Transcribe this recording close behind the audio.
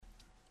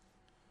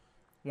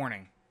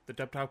Warning: the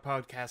Dub Talk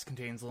podcast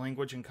contains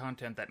language and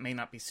content that may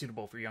not be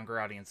suitable for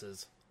younger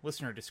audiences.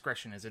 Listener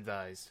discretion is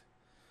advised.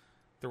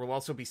 There will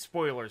also be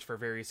spoilers for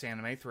various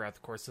anime throughout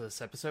the course of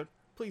this episode.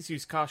 Please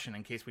use caution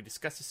in case we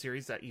discuss a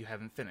series that you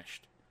haven't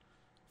finished.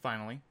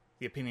 Finally,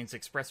 the opinions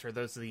expressed are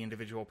those of the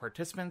individual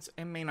participants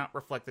and may not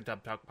reflect the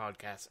Dub Talk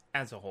podcast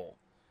as a whole.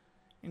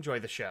 Enjoy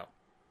the show.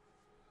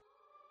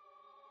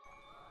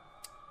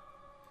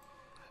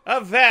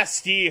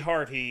 Avast ye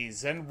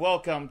hearties, and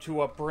welcome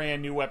to a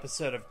brand new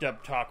episode of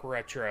Dub Talk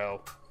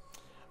Retro.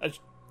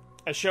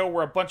 A show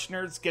where a bunch of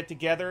nerds get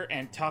together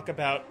and talk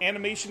about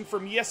animation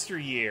from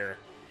yesteryear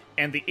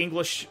and the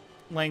English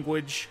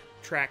language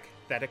track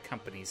that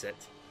accompanies it.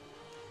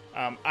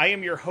 I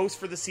am your host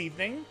for this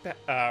evening,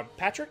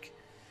 Patrick,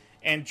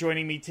 and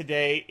joining me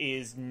today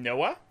is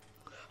Noah.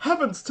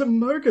 Heavens to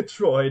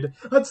Murgatroyd!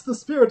 It's the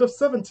spirit of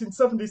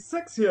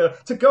 1776 here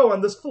to go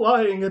on this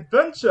flying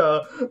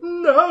adventure!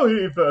 Now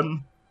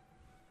even!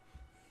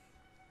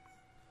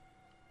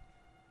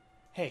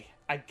 Hey,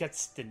 I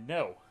gets to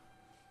know.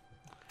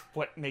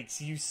 What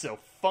makes you so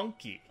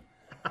funky?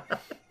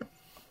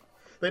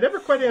 They never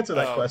quite answer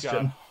that question.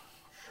 God.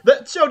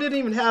 That show didn't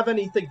even have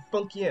anything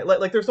funky in it.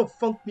 Like there's no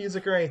funk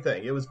music or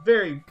anything. It was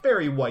very,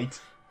 very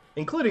white.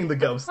 Including the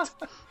ghost.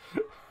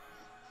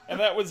 And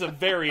that was a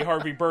very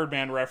Harvey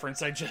Birdman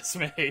reference I just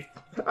made.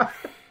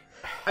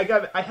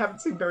 I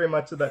haven't seen very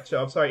much of that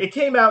show. I'm sorry. It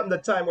came out in the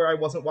time where I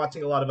wasn't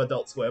watching a lot of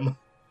Adult Swim.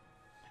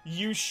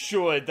 You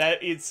should.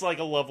 It's like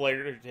a love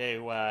letter to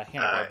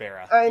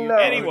Hanna-Barbera. I know.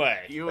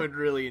 Anyway. You would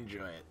really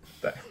enjoy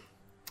it.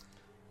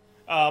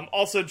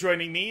 Also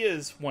joining me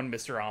is one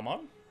Mr.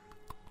 Amon,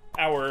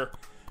 our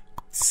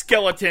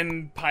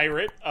skeleton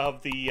pirate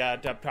of the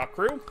Dub Talk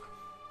crew.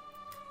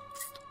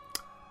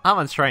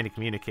 Amon's trying to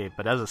communicate,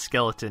 but as a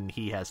skeleton,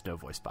 he has no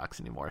voice box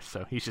anymore,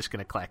 so he's just going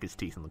to clack his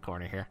teeth in the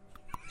corner here.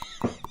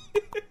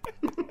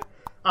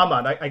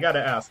 Amon, I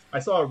gotta ask. I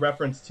saw a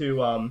reference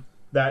to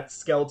that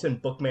Skeleton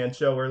Bookman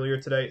show earlier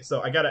today,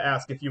 so I gotta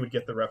ask if you would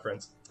get the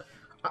reference.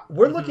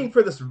 We're looking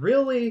for this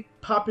really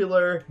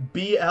popular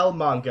BL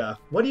manga.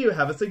 What do you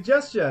have a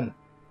suggestion?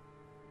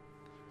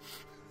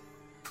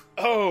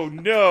 Oh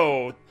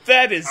no,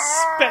 that is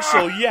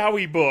Special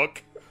Yaoi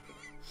Book.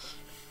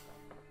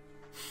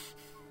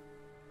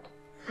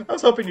 I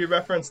was hoping you'd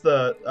reference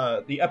the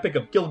Epic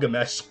of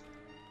Gilgamesh.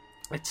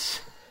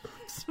 It's...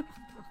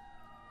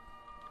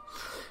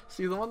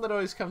 See, the one that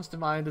always comes to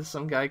mind is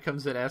some guy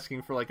comes in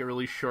asking for like a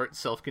really short,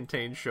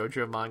 self-contained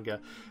shoujo manga,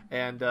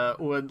 and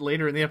when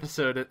later in the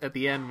episode, at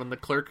the end, when the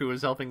clerk who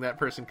was helping that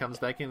person comes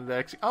back into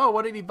the oh,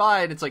 what did he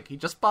buy? And it's like, he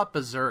just bought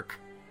Berserk.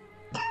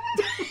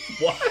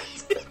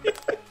 What?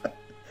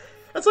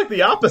 That's like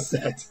the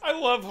opposite. I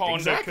love Honda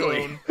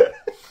Exactly. Kun.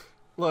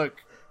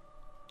 Look,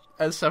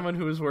 as someone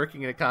who was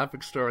working in a comic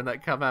book store and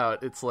that come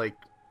out, it's like,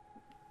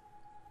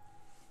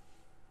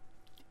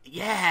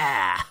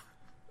 yeah,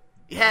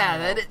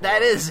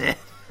 that is it.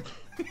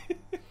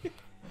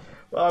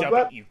 Well, I'm Dump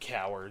glad, it, you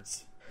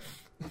cowards.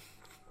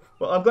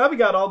 well, I'm glad we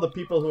got all the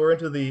people who are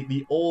into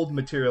the old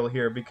material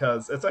here,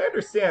 because as I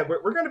understand,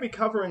 we're going to be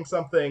covering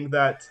something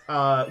that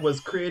was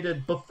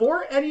created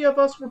before any of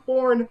us were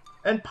born,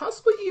 and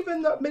possibly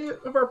even many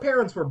of our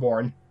parents were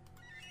born.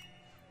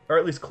 Or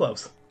at least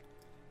close.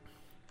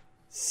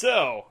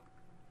 So,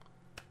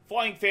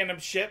 Flying Phantom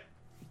Ship,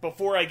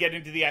 before I get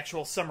into the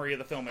actual summary of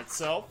the film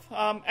itself,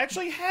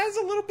 actually has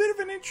a little bit of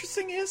an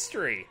interesting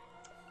history.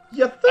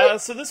 You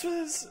think? So this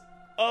was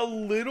a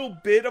little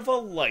bit of a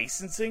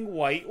licensing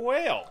white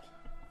whale.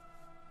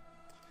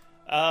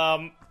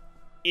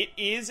 It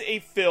is a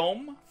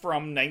film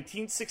from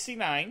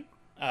 1969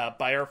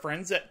 by our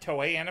friends at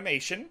Toei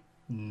Animation.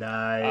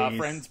 Nice.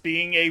 Friends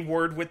being a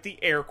word with the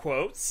air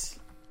quotes.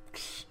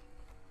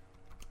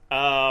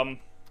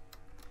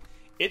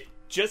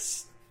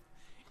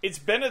 It's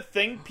been a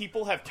thing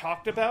people have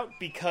talked about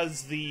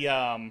because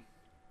the,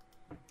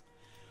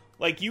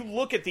 like, you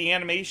look at the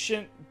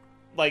animation,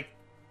 like,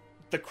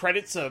 the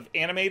credits of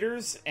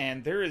animators,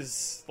 and there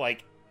is,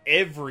 like,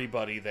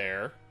 everybody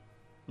there.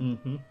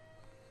 Mm-hmm.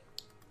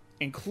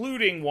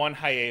 Including one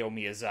Hayao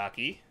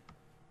Miyazaki.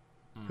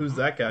 Who's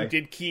that guy? Who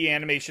did key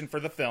animation for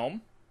the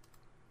film.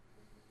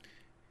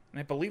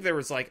 And I believe there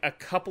was, like, a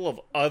couple of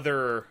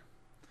other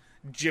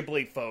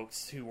Ghibli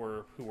folks who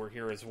were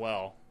here as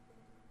well.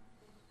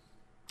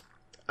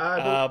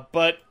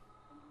 But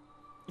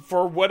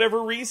for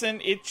whatever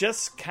reason, it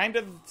just kind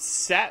of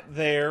sat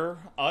there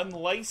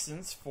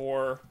unlicensed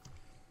for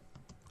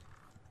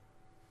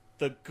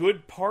the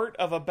good part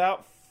of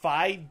about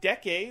 5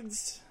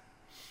 decades.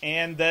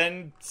 And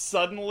then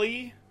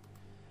suddenly,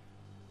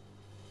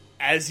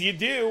 as you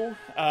do,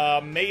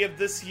 May of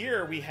this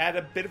year, we had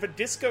a bit of a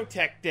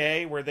discotheque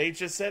day where they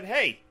just said,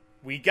 hey,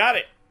 we got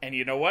it. And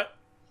you know what?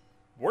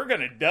 We're going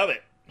to dub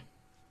it.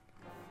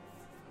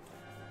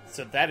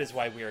 So that is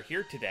why we are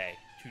here today,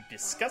 to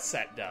discuss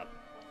that dub.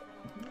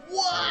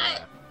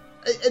 What?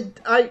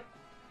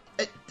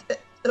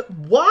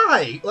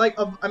 Why? Like,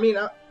 I mean,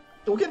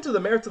 we'll get into the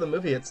merits of the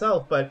movie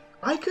itself, but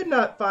I could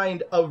not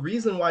find a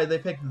reason why they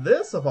picked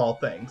this of all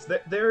things.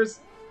 There's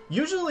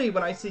usually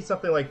when I see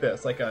something like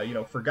this, like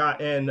a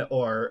forgotten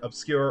or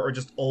obscure or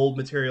just old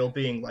material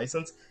being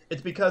licensed,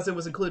 it's because it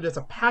was included as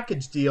a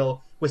package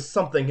deal with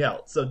something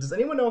else. So does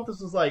anyone know if this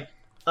was like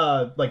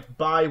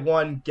buy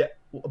one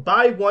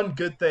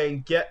good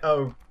thing, get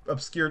a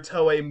obscure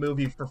Toei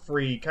movie for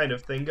free kind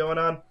of thing going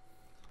on?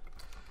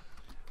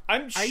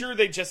 I'm sure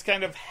they just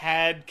kind of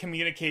had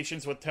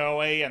communications with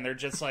Toei, and they're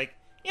just like,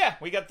 yeah,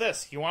 we got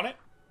this. You want it?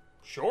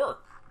 Sure.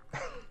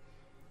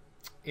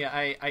 Yeah,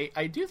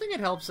 I do think it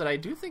helps that I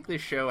do think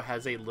this show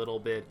has a little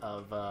bit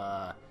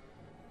of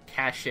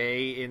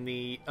cachet in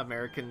the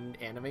American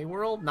anime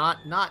world. Not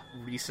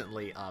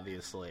recently,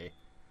 obviously.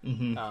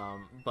 Mm-hmm.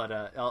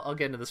 But I'll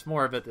get into this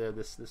more. But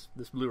this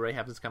Blu-ray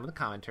happens to come with a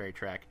commentary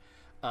track.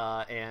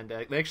 And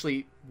they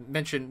actually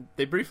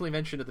they briefly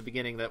mentioned at the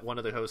beginning that one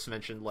of the hosts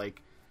mentioned,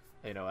 like,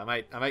 I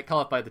might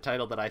call it by the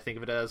title that I think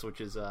of it as, which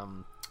is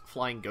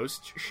Flying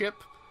Ghost Ship.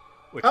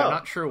 Which I'm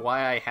not sure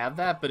why I have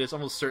that, but it's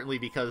almost certainly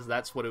because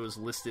that's what it was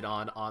listed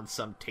on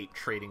some tape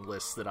trading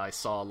list that I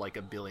saw like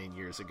a billion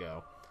years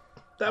ago.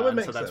 That would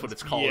make sense. So that's what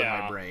it's called in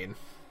my brain.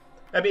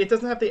 I mean, it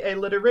doesn't have the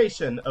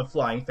alliteration of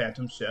Flying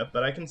Phantom Ship,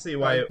 but I can see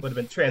why it would have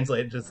been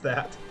translated as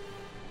that.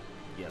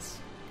 Yes.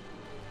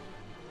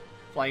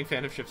 Flying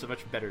Phantom Ship's a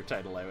much better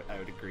title, I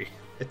would agree.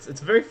 It's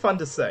very fun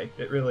to say.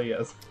 It really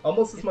is.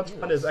 Almost as much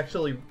fun as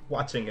actually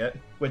watching it,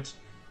 which...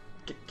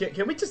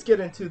 Can we just get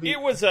into the... It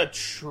was a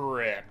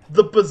trip.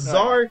 The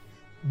bizarre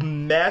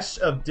mesh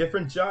of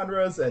different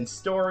genres and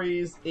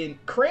stories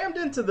crammed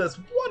into this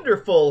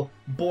wonderful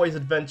boys'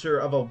 adventure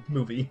of a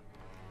movie.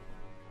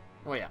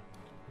 Oh, yeah.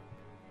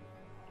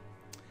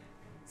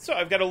 So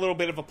I've got a little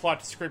bit of a plot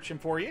description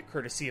for you,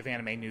 courtesy of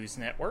Anime News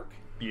Network.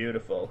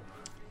 Beautiful.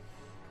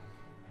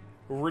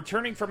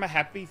 Returning from a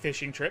happy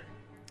fishing trip,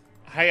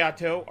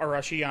 Hayato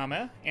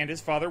Arashiyama and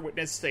his father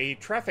witnessed a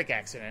traffic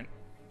accident,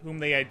 whom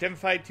they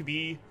identified to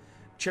be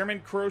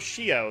Chairman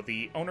Kuroshio,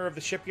 the owner of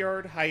the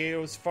shipyard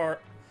Hayato's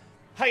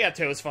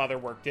father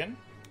worked in,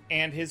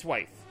 and his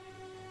wife.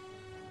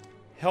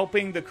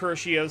 Helping the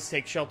Kuroshios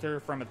take shelter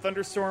from a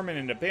thunderstorm in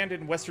an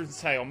abandoned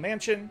Western-style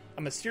mansion,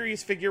 a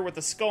mysterious figure with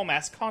a skull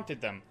mask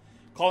haunted them,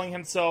 calling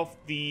himself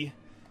the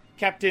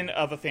captain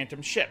of a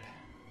phantom ship.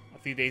 A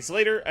few days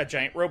later, a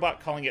giant robot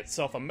calling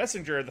itself a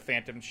messenger of the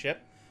phantom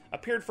ship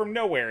appeared from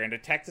nowhere and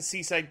attacked the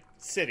seaside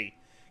city,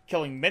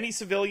 killing many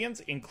civilians,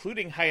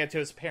 including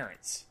Hayato's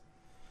parents.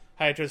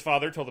 Hayato's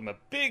father told him a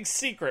big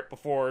secret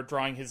before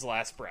drawing his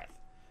last breath.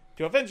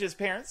 To avenge his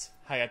parents,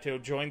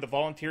 Hayato joined the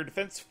volunteer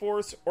defense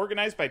force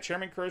organized by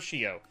Chairman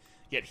Kuroshio,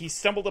 yet he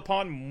stumbled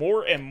upon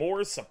more and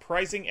more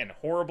surprising and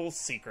horrible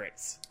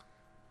secrets.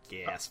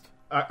 Gasp.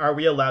 Are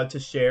we allowed to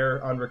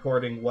share on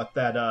recording what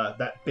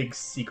that big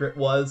secret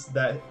was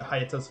that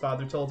Hayato's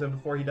father told him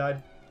before he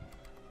died?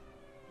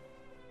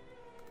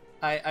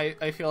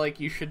 I feel like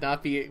you should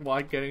not be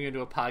getting into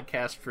a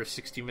podcast for a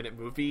 60-minute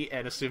movie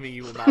and assuming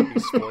you will not be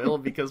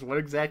spoiled, because what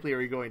exactly are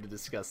we going to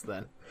discuss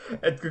then?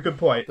 It's a good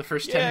point. The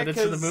first 10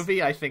 minutes of the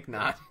movie? I think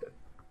not.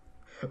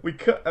 We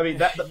could. I mean,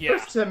 the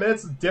first 10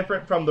 minutes is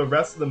different from the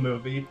rest of the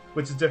movie,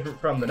 which is different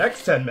from the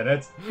next 10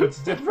 minutes, which is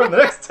different from the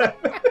next 10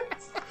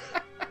 minutes.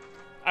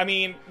 I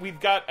mean, we've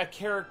got a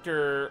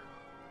character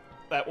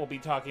that we'll be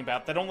talking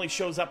about that only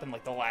shows up in,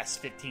 like, the last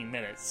 15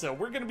 minutes, so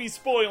we're going to be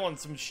spoiling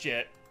some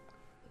shit.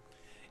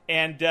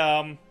 And,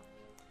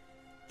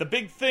 the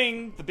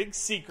big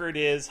secret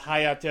is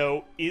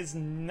Hayato is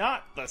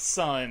not the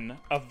son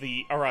of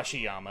the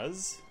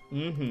Arashiyamas.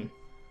 Mm-hmm.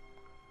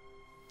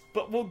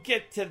 But we'll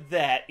get to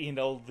that in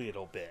a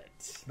little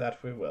bit.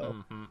 That we will.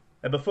 Mm-hmm.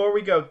 And before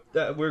we go,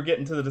 we're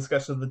getting to the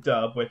discussion of the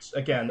dub, which,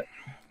 again,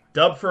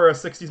 dub for a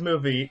 60s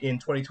movie in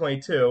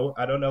 2022.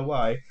 I don't know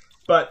why.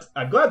 But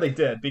I'm glad they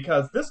did,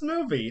 because this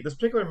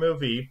particular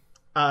movie,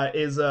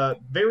 is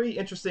very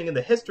interesting in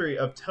the history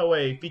of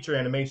Toei feature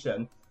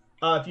animation.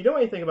 If you know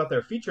anything about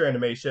their feature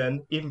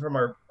animation, even from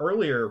our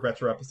earlier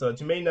retro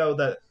episodes, you may know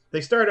that they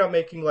started out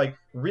making like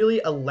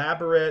really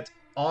elaborate,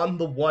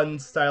 on-the-one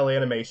style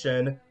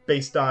animation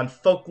based on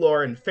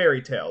folklore and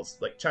fairy tales,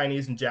 like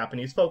Chinese and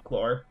Japanese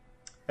folklore.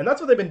 And that's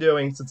what they've been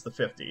doing since the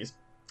 50s.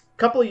 A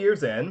couple of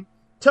years in,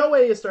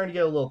 Toei is starting to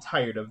get a little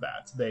tired of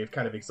that. They've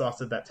kind of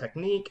exhausted that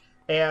technique,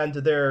 and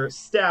their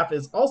staff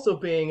is also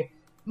being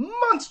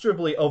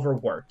monstrously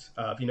overworked.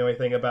 If you know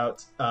anything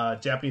about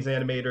Japanese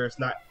animators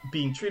not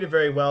being treated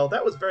very well,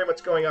 that was very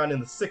much going on in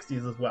the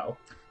 60s as well.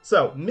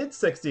 So,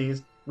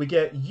 mid-60s, we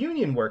get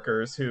union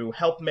workers who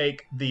help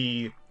make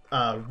the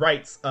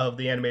rights of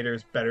the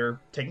animators better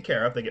taken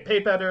care of. They get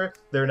paid better,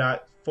 they're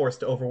not forced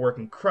to overwork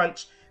and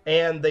crunch,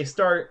 and they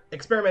start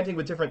experimenting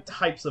with different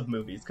types of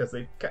movies, because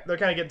they're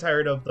kind of getting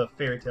tired of the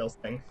fairy tales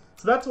thing.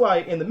 So that's why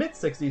in the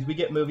mid-60s we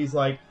get movies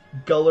like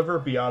Gulliver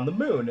Beyond the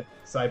Moon,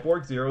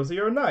 Cyborg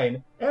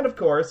 009, and of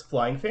course,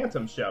 Flying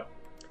Phantom Ship.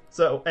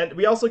 So, and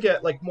we also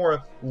get like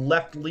more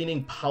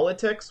left-leaning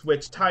politics,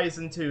 which ties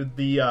into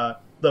the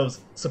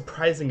those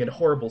surprising and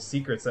horrible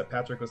secrets that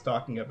Patrick was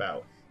talking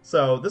about.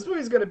 So this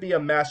movie is going to be a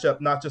mashup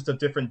not just of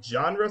different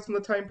genres from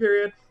the time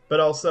period, but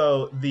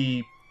also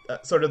the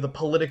sort of the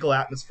political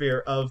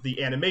atmosphere of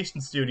the animation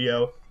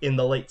studio in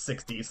the late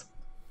 60s.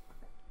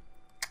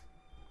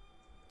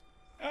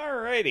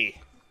 Alrighty.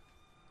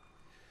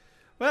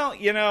 Well,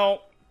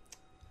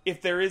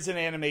 if there is an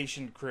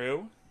animation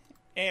crew,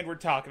 and we're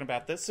talking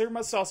about this, there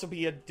must also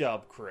be a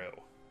dub crew.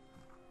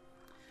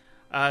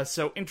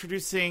 So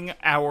introducing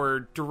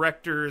our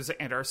directors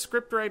and our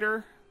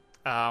scriptwriter.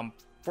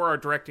 For our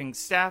directing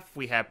staff,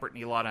 we have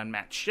Brittany Lotta and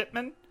Matt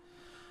Shipman,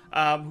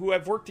 who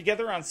have worked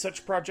together on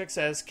such projects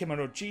as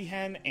Kimono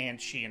Jihen and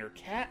She and Her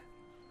Cat.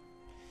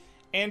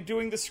 And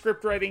doing the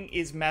scriptwriting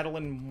is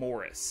Madeline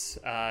Morris.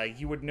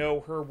 You would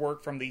know her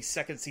work from the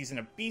second season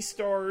of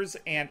Beastars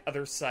and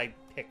Other Side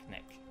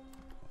Picnic.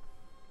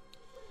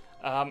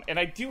 And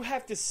I do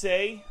have to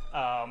say,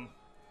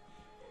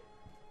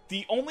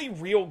 the only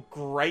real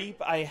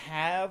gripe I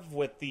have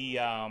with the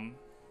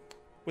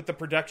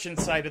production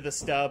side of the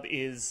stub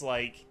is,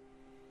 the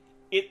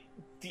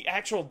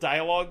actual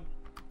dialogue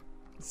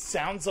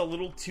sounds a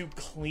little too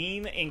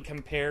clean in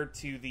compared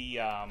to the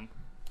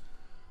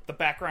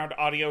background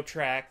audio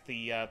track,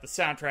 the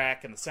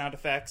soundtrack, and the sound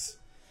effects.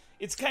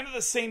 It's kind of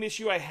the same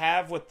issue I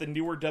have with the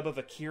newer dub of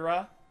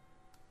Akira.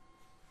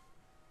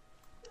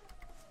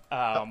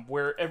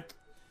 Where...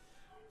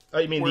 Oh,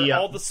 you mean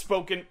all the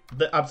spoken...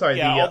 I'm sorry,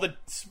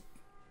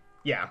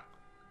 Yeah.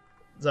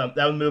 So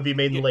that was a movie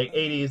made in the late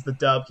 80s. The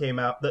dub came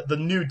out... The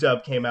new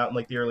dub came out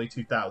in, the early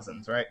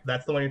 2000s, right?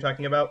 That's the one you're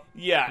talking about?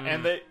 Yeah,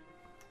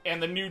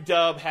 and the new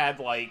dub had,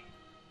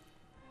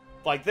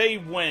 they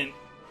went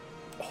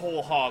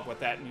whole hog with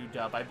that new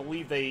dub. I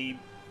believe there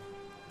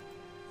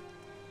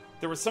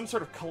was some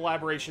sort of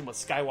collaboration with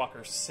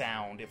Skywalker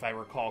Sound, if I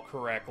recall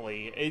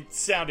correctly. It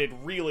sounded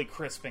really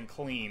crisp and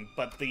clean,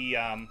 but the,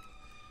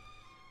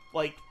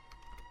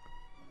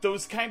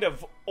 those kind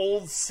of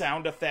old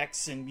sound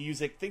effects and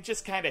music, they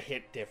just kind of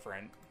hit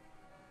different.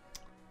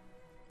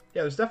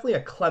 Yeah, there's definitely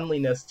a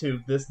cleanliness to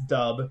this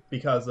dub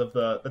because of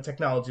the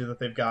technology that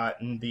they've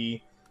got and the,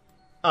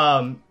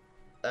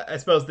 I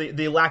suppose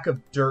the lack of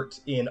dirt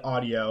in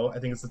audio, I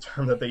think is the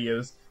term that they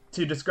use,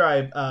 to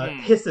describe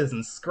hisses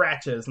and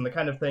scratches and the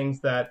kind of things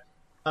that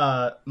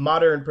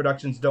modern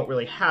productions don't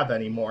really have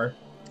anymore.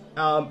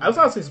 I was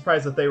honestly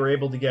surprised that they were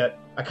able to get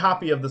a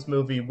copy of this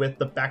movie with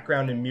the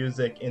background and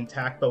music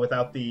intact, but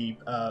without the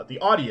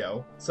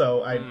audio.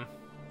 So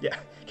yeah.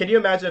 Can you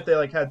imagine if they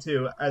had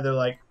to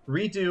either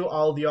redo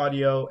all the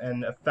audio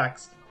and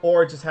effects,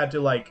 or just had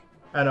to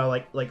I don't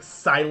know,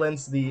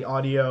 silence the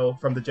audio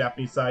from the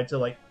Japanese side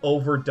to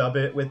overdub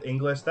it with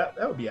English? That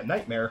would be a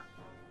nightmare.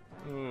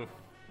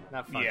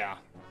 Not fun. Yeah.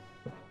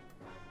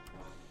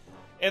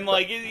 And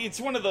it's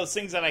one of those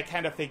things that I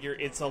kind of figure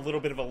it's a little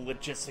bit of a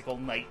logistical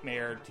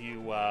nightmare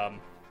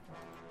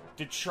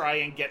to try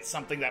and get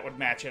something that would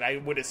match it. I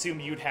would assume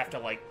you'd have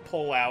to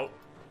pull out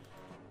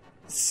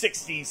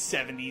 60s,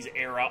 70s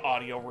era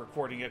audio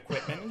recording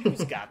equipment.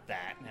 Who's got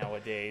that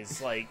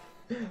nowadays?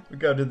 We're gonna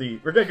go to the.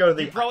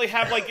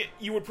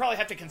 You would probably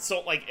have to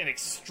consult an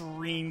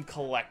extreme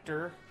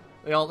collector.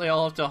 They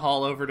all have to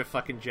haul over to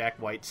fucking Jack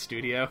White's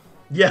studio.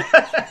 Yeah.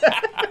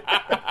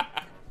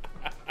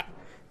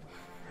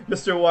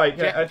 Mr. White,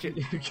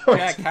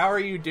 Jack, how are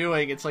you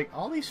doing? It's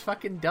all these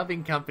fucking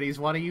dubbing companies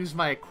want to use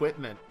my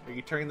equipment. Are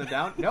you turning them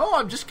down? No,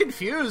 I'm just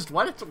confused.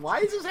 Why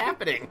is this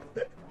happening?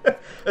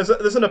 There's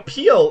an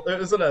appeal.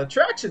 There's an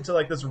attraction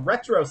to this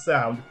retro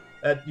sound.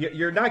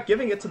 You're not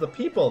giving it to the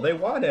people. They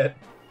want it.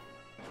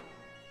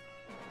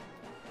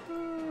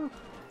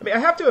 I mean, I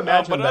have to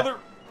imagine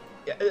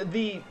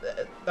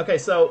okay,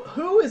 so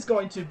who is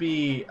going to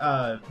be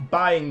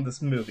buying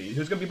this movie?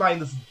 Who's going to be buying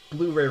this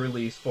Blu-ray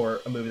release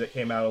for a movie that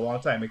came out a long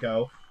time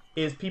ago?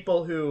 Is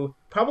people who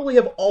probably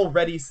have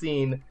already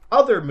seen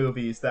other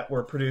movies that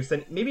were produced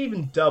and maybe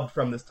even dubbed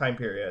from this time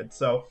period.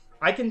 So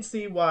I can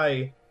see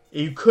why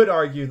you could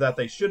argue that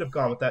they should have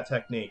gone with that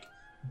technique.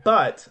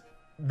 But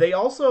they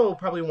also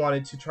probably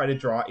wanted to try to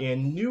draw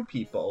in new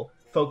people,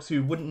 folks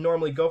who wouldn't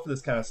normally go for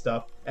this kind of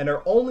stuff, and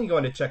are only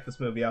going to check this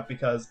movie out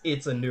because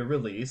it's a new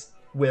release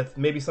with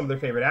maybe some of their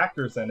favorite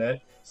actors in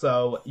it,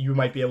 so you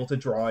might be able to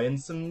draw in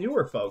some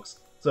newer folks.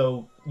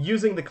 So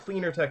using the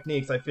cleaner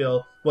techniques, I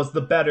feel, was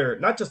the better,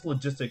 not just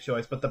logistic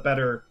choice, but the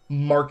better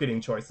marketing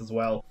choice as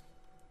well.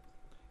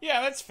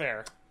 Yeah, that's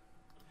fair.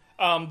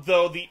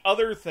 Though the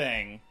other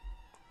thing,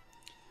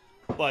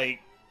 the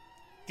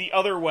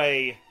other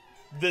way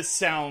this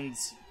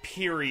sounds,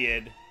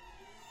 period,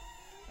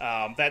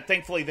 that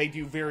thankfully they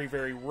do very,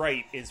 very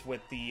right is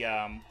with the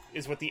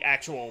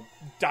actual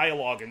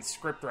dialogue and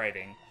script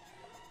writing.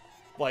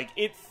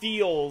 It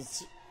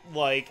feels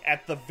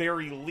at the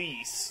very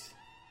least,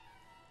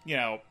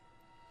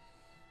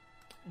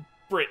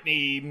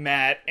 Brittany,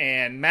 Matt,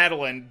 and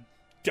Madeline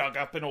dug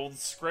up an old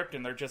script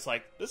and they're just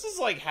this is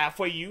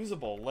halfway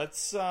usable.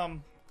 Let's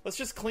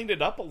just clean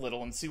it up a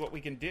little and see what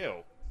we can do.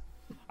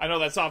 I know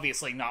that's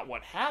obviously not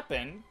what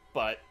happened,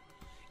 but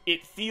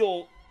it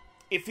feels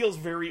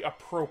very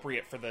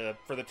appropriate for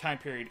the time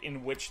period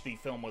in which the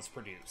film was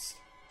produced.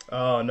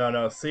 Oh,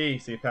 no. See,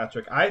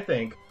 Patrick, I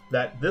think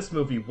that this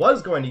movie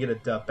was going to get a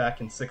dub back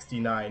in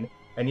 1969,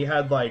 and you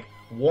had,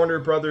 Warner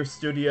Brothers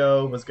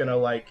Studio was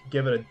gonna,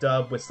 give it a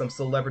dub with some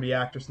celebrity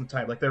actors from the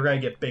time. They were gonna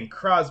get Bing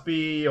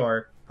Crosby,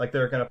 or, they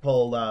were gonna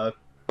pull,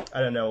 I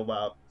don't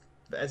know,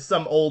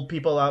 some old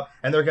people out,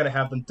 and they're going to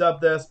have them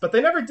dub this, but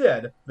they never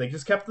did. They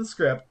just kept the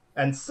script,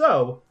 and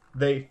so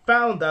they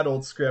found that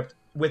old script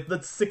with the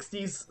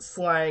 60s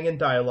slang and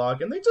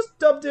dialogue, and they just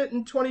dubbed it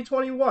in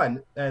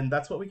 2021, and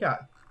that's what we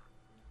got.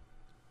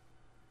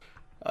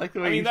 I like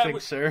the way you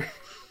think, sir.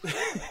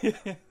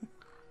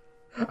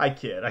 I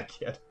kid.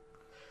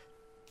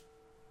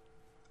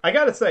 I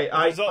gotta say,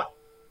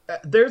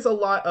 there's a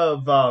lot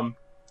of,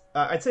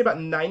 I'd say about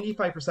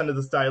 95% of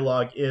this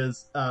dialogue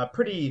is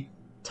pretty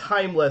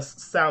timeless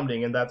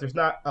sounding, in that there's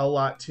not a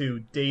lot to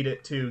date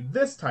it to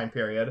this time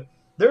period.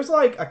 There's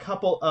like a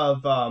couple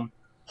of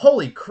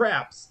holy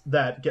craps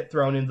that get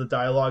thrown in the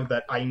dialogue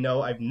that I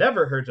know I've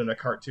never heard in a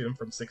cartoon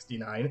from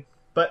 69,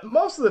 but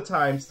most of the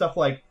time stuff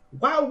like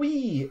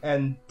wowee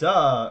and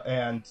duh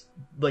and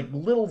like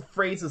little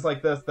phrases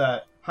like this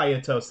that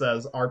Hayato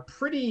says are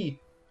pretty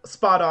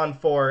spot on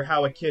for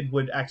how a kid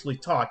would actually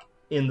talk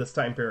in this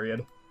time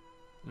period.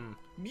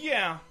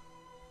 Yeah.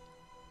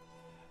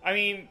 I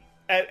mean,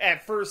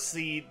 at first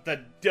the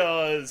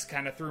does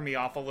kind of threw me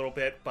off a little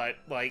bit, but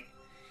like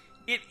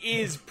it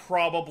is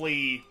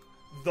probably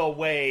the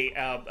way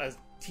a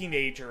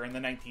teenager in the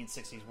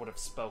 1960s would have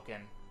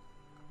spoken.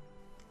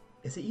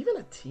 Is he even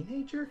a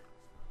teenager?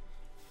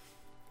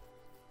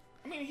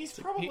 I mean, he's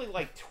probably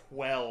like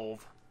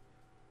 12.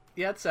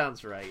 Yeah, that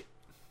sounds right.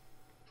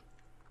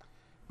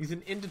 He's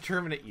an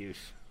indeterminate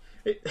youth.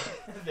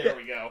 There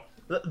we go.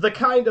 The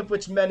kind of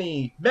which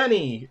many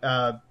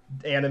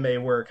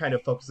anime were kind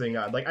of focusing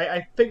on. Like,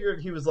 I figured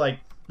he was like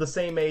the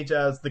same age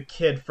as the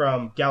kid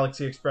from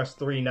Galaxy Express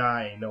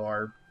 39,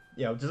 or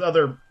just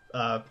other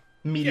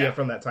media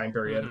from that time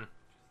period. Mm-hmm.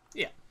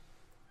 Yeah.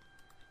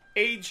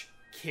 Age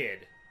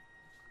kid.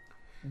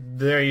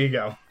 There you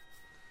go.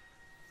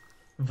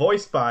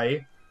 Voiced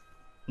by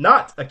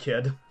not a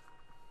kid.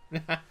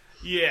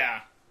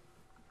 Yeah.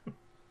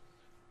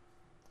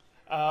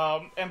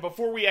 And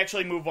before we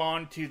actually move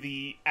on to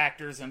the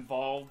actors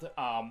involved,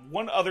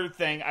 one other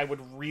thing I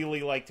would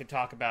really like to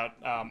talk about,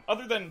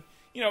 other than,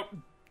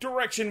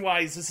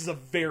 direction-wise, this is a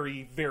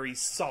very, very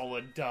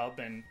solid dub,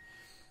 and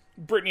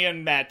Brittany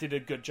and Matt did a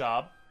good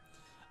job.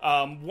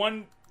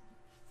 One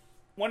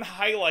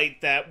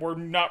highlight that we're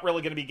not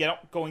really going to be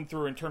going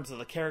through in terms of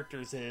the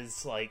characters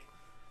is, like,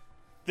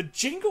 the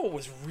jingle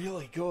was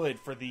really good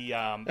for the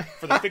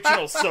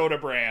fictional soda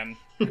brand.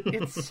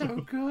 It's so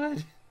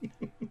good.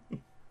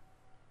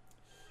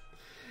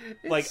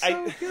 It's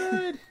so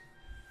good.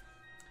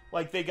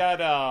 Like they got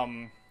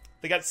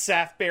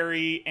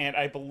Safberry and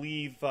I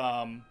believe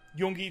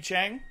Yoongi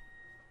Chang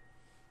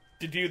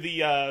to do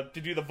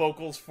the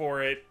vocals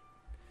for it.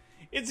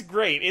 It's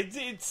great.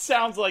 It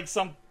sounds like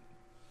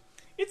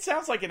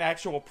an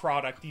actual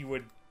product you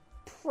would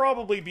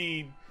probably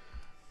be,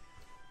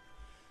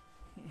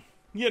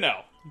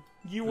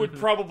 you would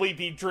probably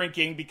be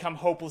drinking, become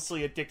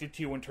hopelessly addicted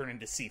to, and turn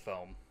into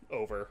seafoam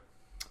over.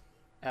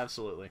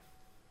 Absolutely.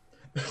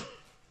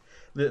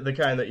 The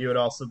kind that you would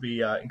also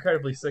be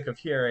incredibly sick of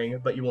hearing,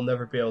 but you will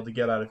never be able to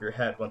get out of your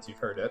head once you've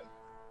heard it.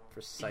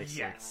 Precisely.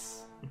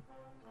 Yes.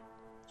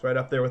 It's right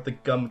up there with the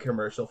gum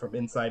commercial from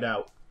Inside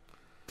Out.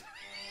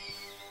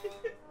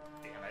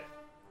 Damn it.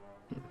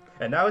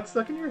 And now it's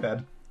stuck in your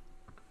head.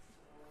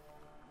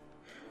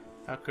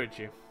 How could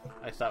you?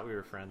 I thought we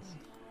were friends.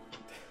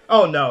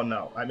 Oh,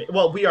 no. I mean,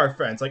 well, we are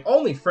friends. Like,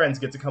 only friends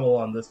get to come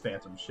along this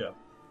Phantom ship.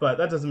 But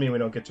that doesn't mean we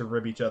don't get to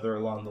rib each other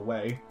along the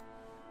way.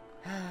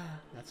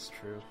 That's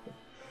true.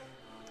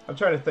 I'm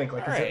trying to think,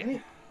 like, All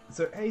is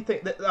there anything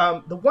that,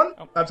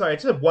 I'm sorry, I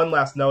just have one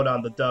last note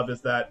on the dub,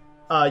 is that,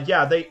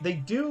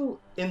 they do,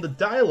 in the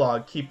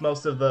dialogue, keep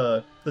most of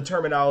the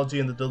terminology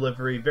and the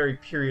delivery very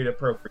period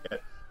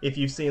appropriate. If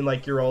you've seen,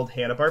 like, your old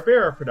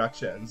Hanna-Barbera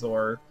productions,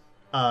 or,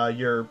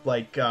 your,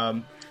 like,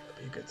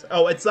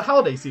 it's the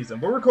holiday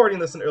season. We're recording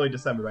this in early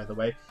December, by the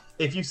way.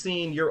 If you've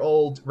seen your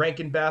old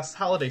Rankin Bass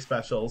holiday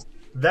specials,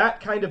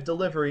 that kind of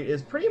delivery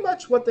is pretty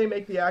much what they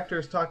make the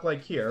actors talk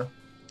like here.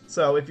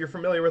 So if you're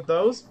familiar with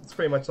those, it's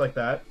pretty much like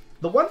that.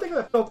 The one thing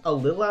that felt a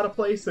little out of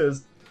place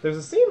is there's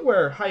a scene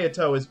where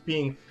Hayato is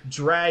being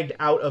dragged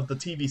out of the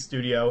TV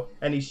studio,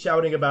 and he's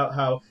shouting about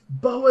how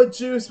boa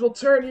juice will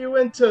turn you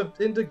into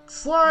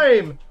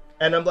slime.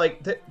 And I'm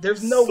like,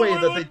 there's no way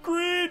that they...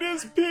 Green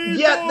is people!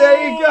 Yeah,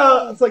 there you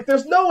go! It's like,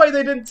 there's no way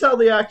they didn't tell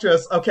the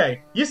actress,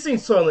 okay, you've seen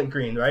Soylent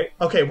Green, right?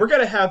 Okay, we're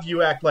gonna have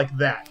you act like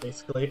that,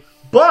 basically.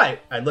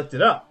 But I looked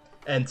it up,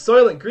 and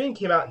Soylent Green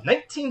came out in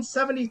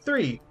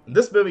 1973, and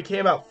this movie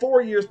came out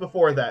 4 years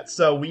before that,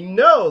 so we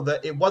know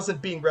that it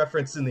wasn't being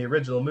referenced in the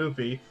original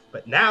movie,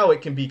 but now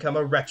it can become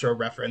a retro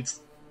reference.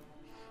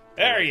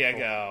 There you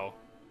go.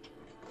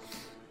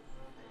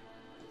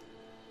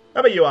 How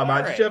about you,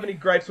 Ahmad? Right. Did you have any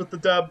gripes with the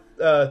dub,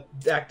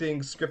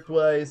 acting,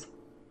 script-wise?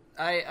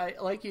 I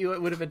like you.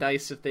 It would have been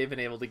nice if they've been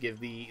able to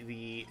give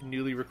the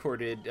newly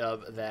recorded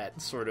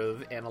that sort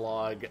of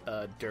analog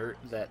dirt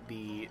that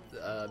the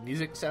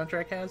music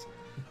soundtrack has.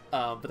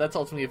 But that's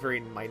ultimately a very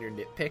minor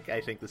nitpick.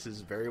 I think this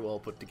is very well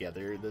put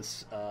together.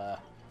 This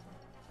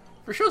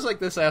For shows like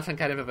this, I often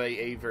kind of have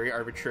a very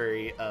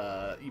arbitrary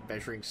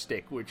measuring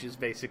stick, which is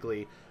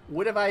basically,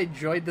 would have I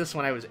enjoyed this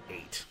when I was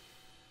 8?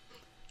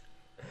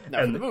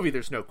 Now, for the movie,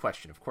 there's no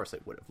question. Of course I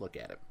would have. Looked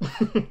at it.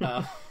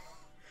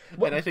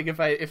 And I think if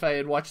I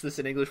had watched this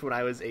in English when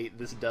I was 8,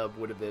 this dub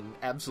would have been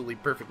absolutely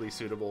perfectly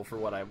suitable for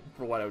what I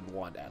would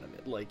want out of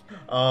it. Like,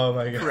 oh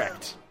my god,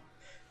 correct.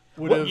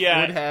 Would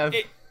have.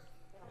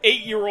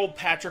 8-year-old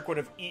Patrick would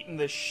have eaten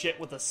this shit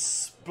with a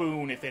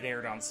spoon if it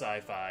aired on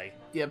Sci-Fi.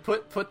 Yeah,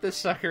 put this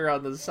sucker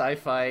on the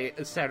Sci-Fi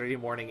Saturday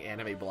morning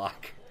anime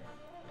block.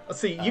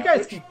 See, you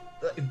guys,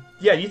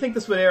 you think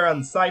this would air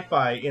on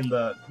Sci-Fi in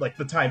the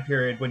time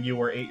period when you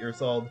were 8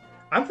 years old?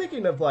 I'm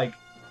thinking of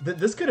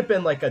this could have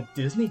been like a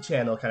Disney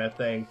Channel kind of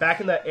thing back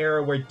in that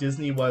era where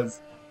Disney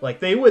was like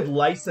they would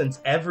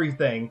license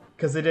everything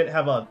because they didn't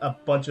have a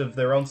bunch of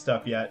their own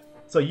stuff yet.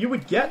 So you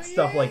would get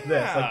stuff like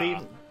this, like they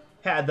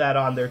had that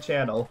on their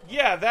channel.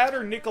 Yeah, that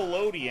or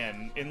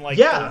Nickelodeon in the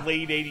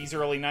late 80s,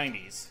 early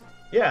 90s.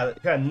 Yeah,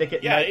 kind of Nick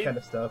at Night kind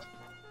of stuff.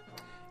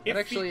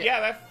 That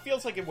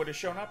feels like it would have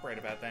shown up right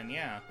about then,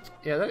 yeah.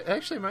 Yeah, that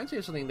actually reminds me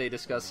of something they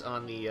discuss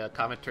on the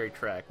commentary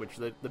track, which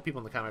the people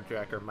in the commentary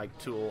track are Mike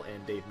Toole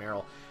and Dave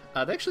Merrill.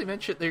 They actually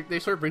mentioned, they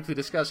sort of briefly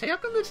discuss, hey, how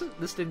come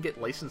this didn't get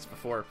licensed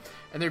before?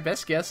 And their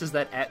best guess is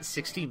that at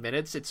 60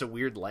 minutes, it's a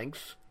weird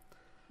length.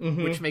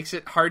 Mm-hmm. Which makes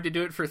it hard to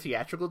do it for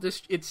theatrical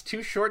it's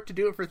too short to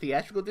do it for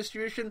theatrical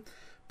distribution,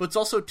 but it's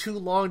also too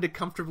long to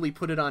comfortably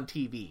put it on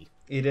TV.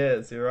 It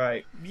is, you're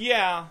right.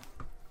 Yeah.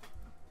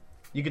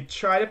 You could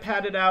try to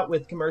pad it out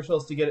with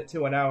commercials to get it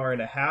to an hour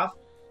and a half,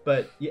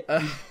 but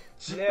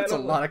that's a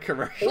lot of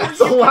commercials. That's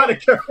a lot of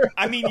commercials.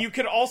 I mean, you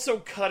could also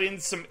cut in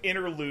some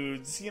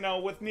interludes,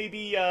 with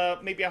maybe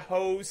a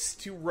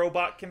host, 2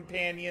 robot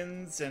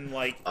companions, and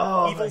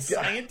evil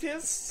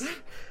scientists.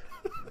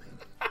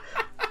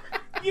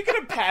 You could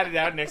have padded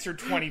out an extra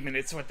 20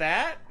 minutes with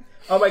that.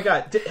 Oh my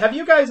god. Have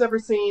you guys ever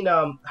seen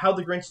How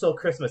the Grinch Stole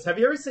Christmas? Have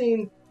you ever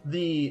seen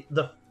the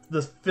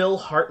Phil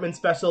Hartman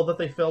special that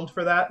they filmed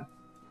for that?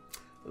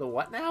 The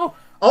what now?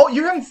 Oh,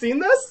 you haven't seen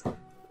this?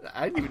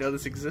 I didn't even know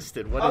this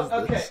existed. What is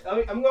this?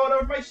 Okay, I'm going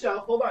over my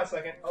shelf. Hold on a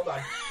second. Hold on.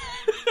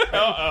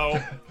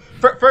 Uh-oh.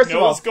 First of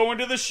all, Noah's going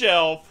to the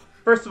shelf.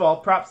 First of all,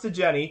 props to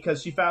Jenny,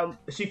 because she found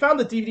the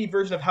DVD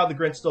version of How the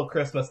Grinch Stole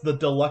Christmas, the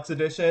deluxe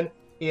edition,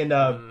 in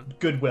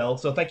Goodwill,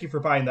 so thank you for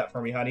buying that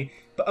for me, honey.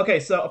 But okay,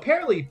 so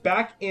apparently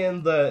back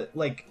in the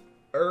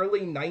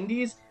early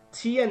 90s,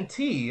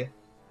 TNT, you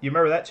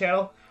remember that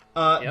channel?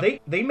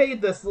 Yep. They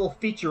made this little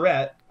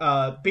featurette,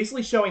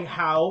 basically showing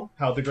how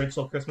the Grinch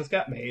Stole Christmas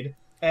got made,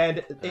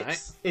 and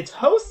it's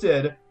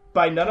hosted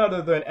by none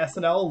other than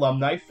SNL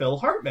alumni Phil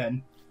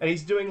Hartman, and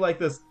he's doing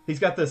this. He's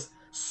got this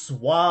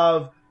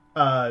suave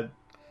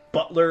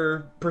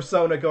butler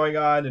persona going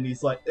on, and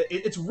he's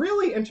it's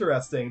really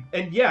interesting.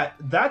 And yeah,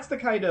 that's the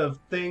kind of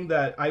thing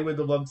that I would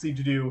love to see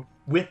to do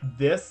with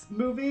this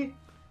movie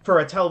for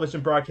a television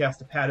broadcast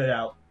to pad it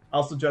out.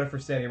 Also, Jennifer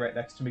standing right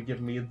next to me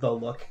giving me the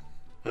look.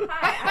 Hi,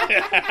 I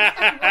just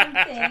one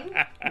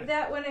thing,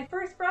 that when I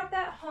first brought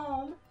that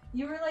home,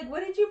 you were like, what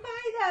did you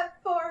buy that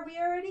for? We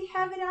already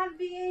have it on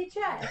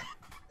VHS.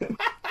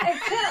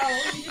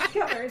 Until you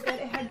discovered that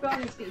it had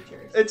bonus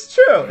features. It's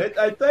true.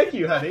 Thank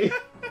you, honey.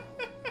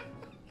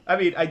 I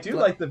mean, I do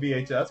like the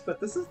VHS, but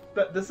this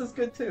is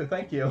good too.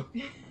 Thank you.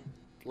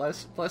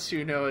 Plus,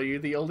 you're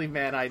the only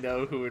man I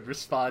know who would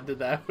respond to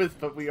that with,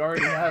 but we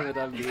already have it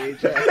on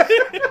VHS.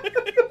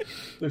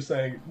 They're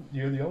saying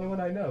you're the only one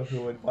I know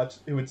who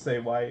would say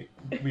why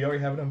we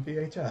already have it on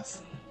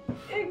VHS.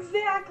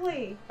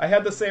 Exactly. I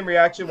had the same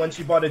reaction when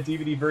she bought a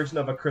DVD version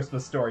of A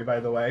Christmas Story, by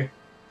the way.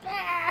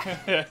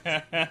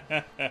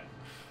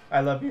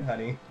 I love you,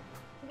 honey.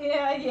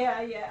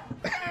 Yeah.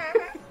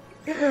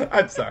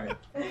 I'm sorry.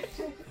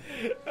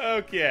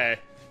 Okay.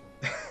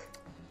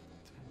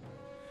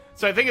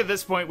 So I think at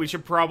this point we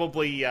should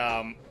probably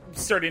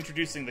start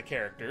introducing the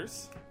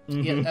characters.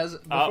 Mm-hmm.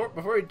 Yeah,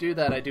 before we do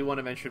that, I do want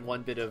to mention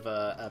one bit of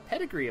a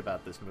pedigree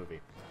about this movie.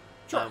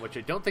 Sure. Which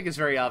I don't think is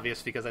very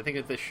obvious, because I think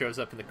if this shows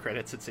up in the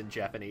credits, it's in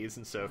Japanese,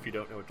 and so if you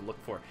don't know what to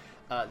look for.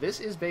 This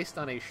is based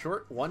on a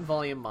short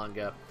 1-volume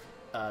manga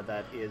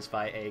that is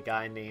by a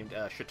guy named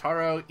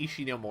Shotaro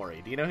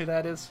Ishinomori. Do you know who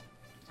that is?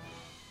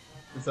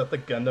 Is that the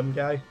Gundam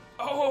guy?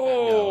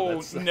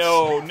 Oh,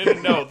 no.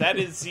 That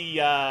is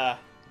the...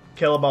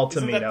 Kill 'em all,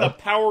 Isn't Tamino. that the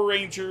Power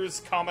Rangers,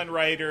 Kamen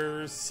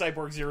Riders,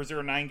 Cyborg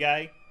 009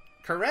 guy?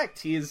 Correct.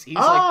 He's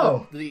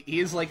Oh!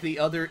 like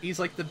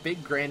the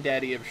big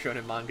granddaddy of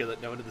shonen manga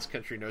that no one in this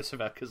country knows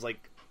about, because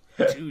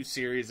 2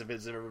 series of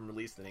his have ever been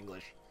released in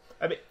English.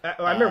 I mean,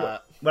 I remember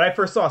when I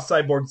first saw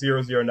Cyborg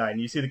 009,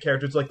 you see the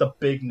characters with the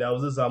big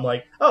noses, I'm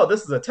like, oh,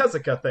 this is a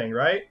Tezuka thing,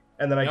 right?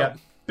 And then I got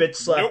bitch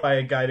slapped by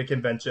a guy at a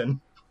convention.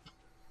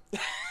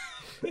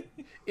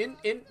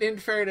 In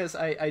fairness,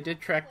 I did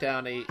track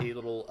down a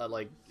little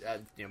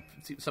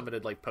someone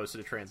had posted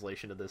a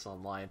translation of this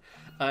online,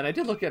 and I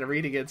did look at it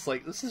reading it. It's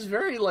this is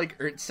very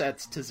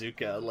Ertzet's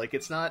Tezuka.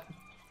 It's not.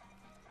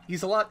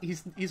 He's a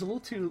little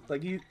too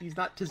he's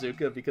not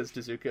Tezuka because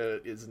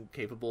Tezuka isn't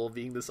capable of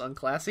being this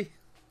unclassy.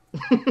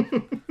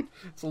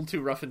 It's a little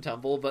too rough and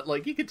tumble, but,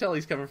 like, you could tell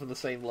he's coming from the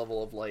same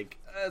level of, like,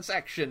 it's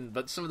action,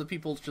 but some of the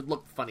people should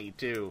look funny,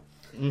 too.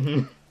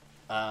 Mm-hmm.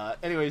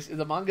 Anyways,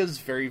 the manga is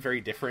very,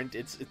 very different.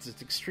 It's an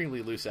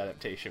extremely loose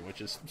adaptation,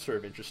 which is sort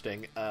of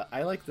interesting.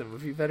 I like the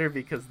movie better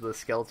because the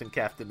skeleton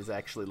captain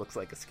actually looks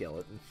like a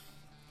skeleton.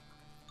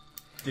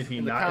 Did he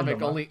In the not comic, in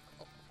the only...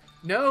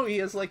 No, he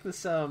has, like,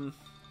 this,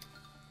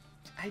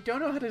 I don't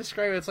know how to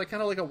describe it. It's like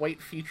kind of like a white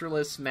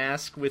featureless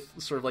mask with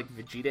sort of like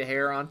Vegeta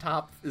hair on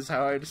top is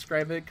how I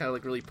describe it. Kind of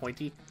like really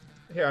pointy.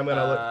 Here, I'm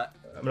gonna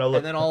look.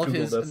 And then all of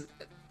Google his, this.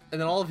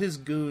 and then all of his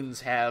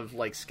goons have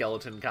like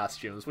skeleton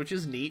costumes, which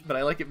is neat. But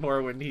I like it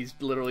more when he's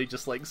literally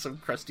just like some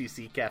crusty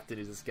sea captain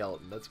who's a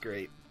skeleton. That's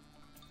great.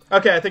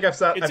 Okay, I think I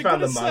found It's the a good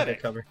manga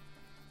aesthetic. cover.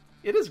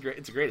 It is great.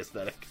 It's a great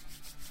aesthetic.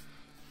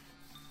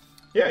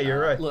 Yeah, you're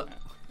right. Look.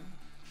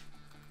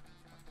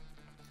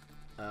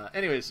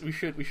 Anyways, we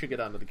should get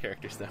on to the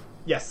characters now.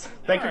 Yes.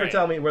 Thank you for Alright.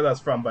 telling me where that's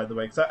from, by the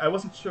way, because I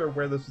wasn't sure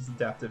where this was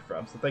adapted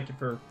from. So thank you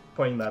for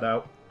pointing that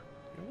out.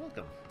 You're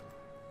welcome.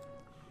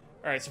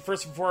 Alright, so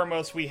first and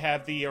foremost, we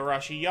have the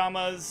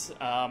Arashiyamas.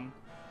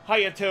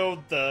 Hayato,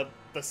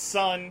 the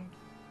son,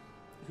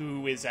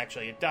 who is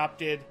actually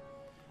adopted.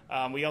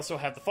 We also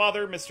have the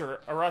father, Mr.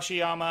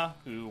 Arashiyama,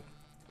 who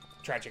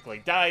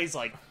tragically dies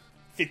like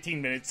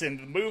 15 minutes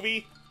into the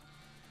movie.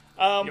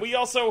 We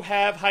also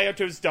have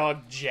Hayato's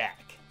dog, Jack.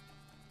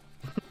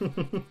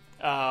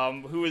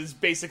 Who is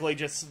basically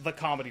just the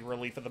comedy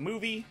relief of the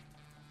movie.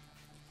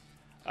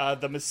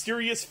 The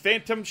mysterious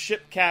phantom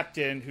ship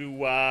captain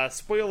who,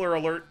 spoiler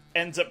alert,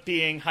 ends up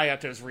being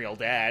Hayato's real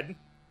dad.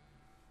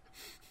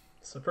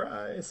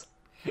 Surprise.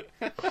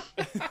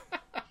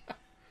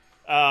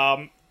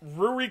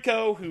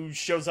 Ruriko, who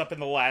shows up in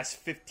the last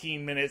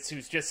 15 minutes,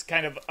 who's just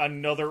kind of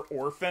another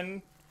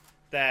orphan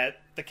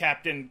that the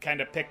captain kind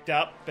of picked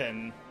up,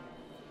 and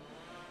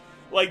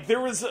like there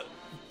was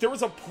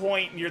a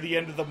point near the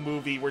end of the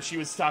movie where she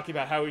was talking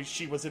about how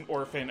she was an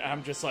orphan, and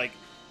I'm just like,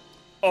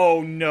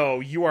 oh no,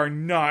 you are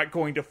not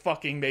going to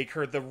fucking make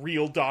her the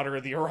real daughter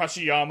of the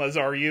Arashiyamas,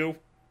 are you?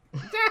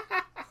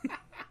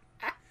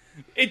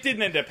 It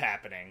didn't end up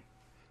happening.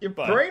 Your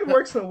But- brain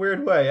works in a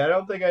weird way. I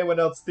don't think anyone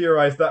else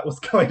theorized that was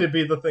going to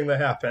be the thing that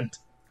happened.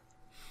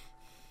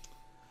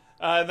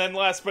 And then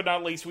last but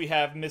not least, we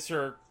have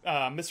Mr.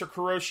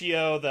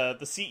 Kuroshio,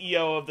 the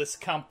CEO of this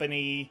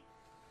company.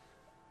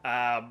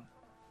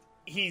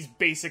 He's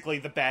basically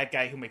the bad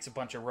guy who makes a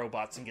bunch of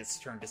robots and gets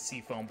turned to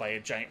sea foam by a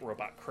giant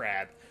robot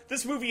crab.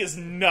 This movie is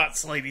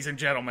nuts, ladies and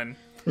gentlemen.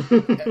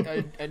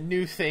 a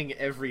new thing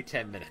every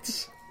 10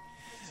 minutes.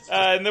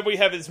 And then we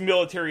have his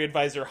military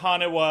advisor,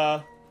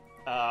 Hanawa.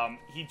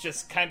 He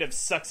just kind of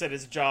sucks at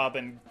his job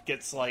and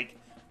gets, like,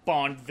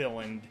 Bond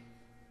villained.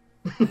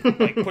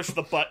 Like, push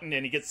the button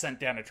and he gets sent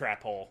down a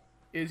trap hole.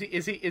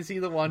 Is he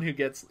the one who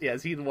gets? Yeah,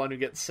 is he the one who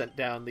gets sent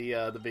down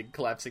the big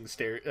collapsing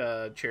chair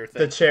thing?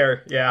 The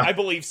chair, yeah. I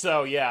believe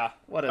so, yeah.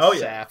 What a Oh,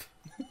 yeah. sap!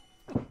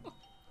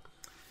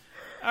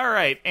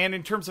 Alright, and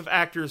in terms of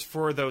actors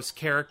for those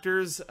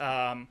characters,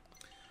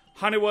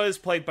 Hanawa is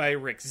played by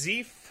Rick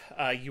Zeef.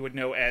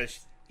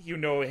 You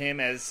know him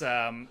as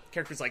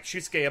characters like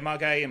Shusuke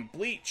Amagai in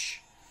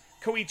Bleach,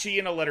 Koichi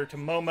in A Letter to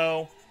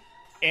Momo,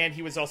 and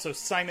he was also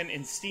Simon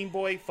in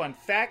Steamboy. Fun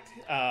fact,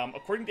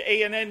 according to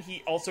ANN,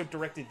 he also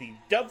directed the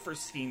dub for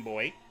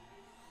Steamboy.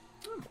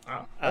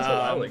 Wow, that's a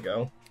while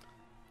ago.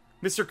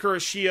 Mr.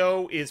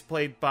 Kuroshio is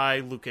played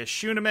by Lucas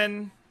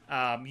Schunemann.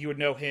 You would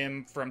know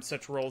him from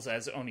such roles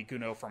as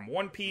Oniguno from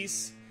One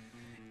Piece,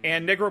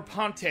 and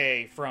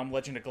Negroponte from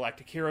Legend of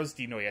Galactic Heroes,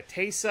 Dinoya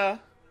Tesa.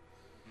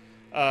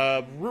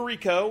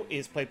 Ruriko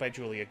is played by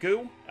Julia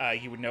Gu.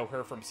 You would know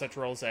her from such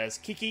roles as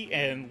Kiki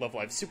and Love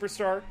Live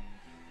Superstar.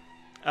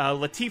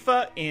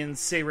 Latifa in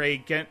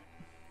Seirei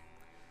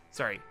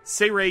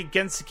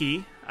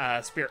Genseki,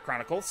 Spirit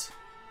Chronicles.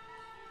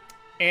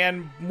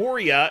 And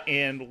Moria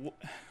in...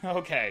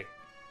 Okay,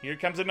 here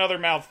comes another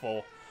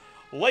mouthful.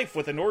 Life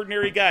with an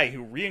Ordinary Guy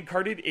Who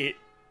Reincarnated It...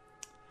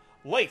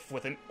 Life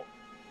with an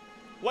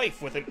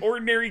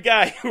Ordinary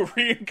Guy Who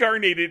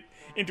Reincarnated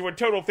into a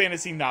Total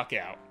Fantasy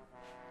Knockout.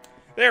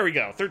 There we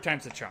go, third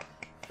time's the charm.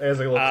 There's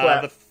a little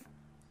clap.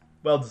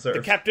 Well The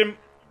deserved.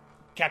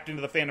 captain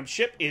of the Phantom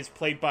Ship is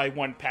played by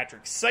one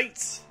Patrick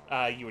Seitz.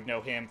 You would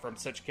know him from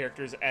such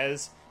characters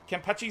as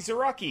Kenpachi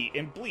Zaraki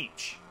in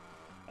Bleach,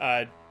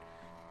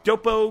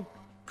 Dopo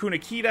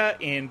Kunakita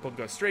in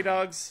Bungo Stray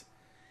Dogs,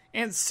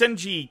 and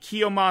Senji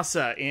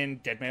Kiyomasa in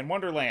Dead Man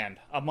Wonderland,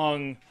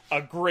 among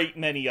a great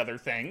many other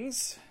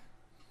things.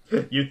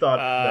 You thought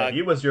that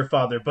he was your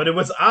father, but it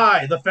was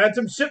I, the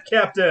Phantom Ship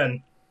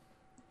Captain!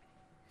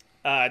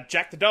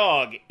 Jack the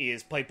Dog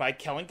is played by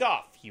Kellen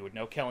Goff. You would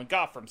know Kellen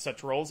Goff from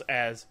such roles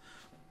as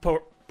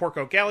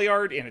Porco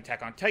Galliard in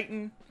Attack on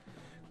Titan,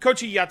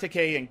 Kochi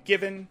Yatake in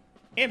Given,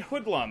 and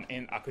Hoodlum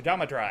in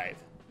Akudama Drive.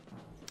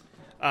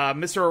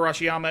 Mr.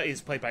 Arashiyama is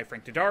played by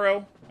Frank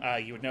Dodaro.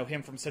 You would know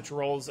him from such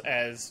roles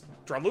as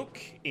Draluk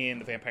in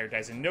The Vampire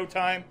Dies in No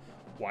Time.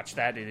 Watch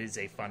that, it is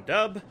a fun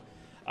dub.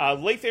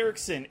 Leif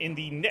Erikson in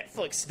the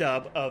Netflix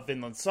dub of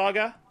Vinland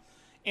Saga.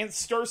 And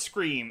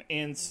Starscream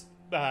in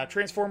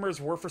Transformers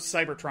War for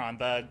Cybertron,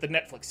 the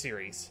Netflix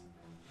series.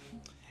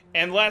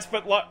 And last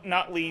but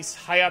not least,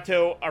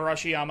 Hayato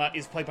Arashiyama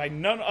is played by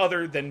none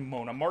other than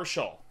Mona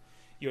Marshall.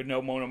 You would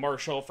know Mona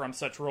Marshall from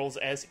such roles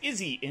as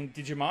Izzy in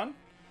Digimon,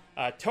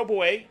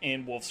 Toboe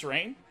in Wolf's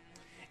Rain,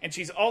 and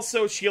she's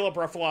also Sheila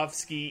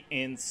Broflovsky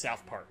in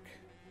South Park.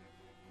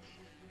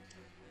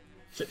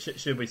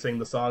 Should we sing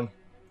the song?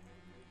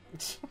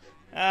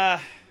 Uh,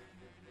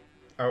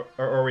 Or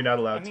are we not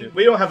allowed I mean- to?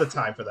 We don't have the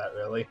time for that,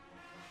 really.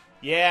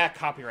 yeah,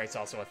 copyright's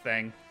also a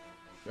thing.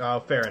 Oh,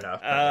 fair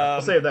enough.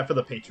 We'll save that for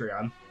the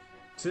Patreon.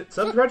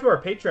 Subscribe to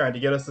our Patreon to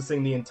get us to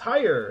sing the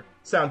entire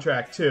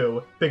soundtrack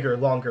to Bigger,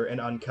 Longer,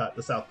 and Uncut,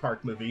 the South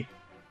Park movie.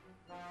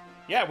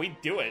 Yeah, we'd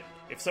do it.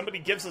 If somebody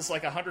gives us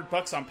like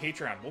 $100 on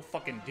Patreon, we'll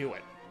fucking do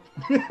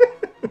it.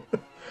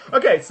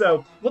 Okay,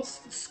 so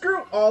let's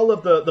screw all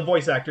of the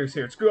voice actors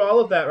here. Screw all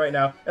of that right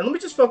now. And let me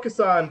just focus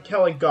on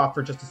Kellen Goff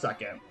for just a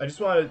second. I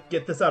just want to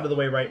get this out of the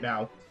way right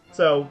now.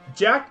 So,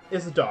 Jack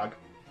is a dog.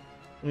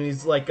 And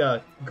he's like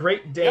a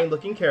Great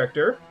Dane-looking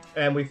character.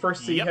 And we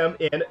first see him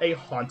in a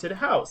haunted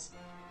house.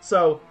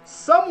 So,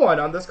 someone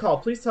on this call,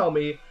 please tell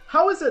me,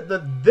 how is it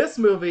that this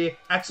movie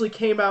actually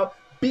came out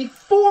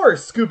before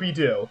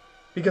Scooby-Doo?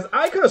 Because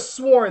I could have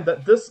sworn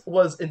that this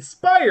was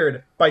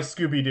inspired by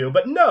Scooby-Doo,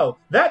 but no,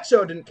 that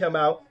show didn't come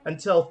out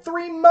until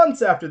 3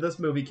 months after this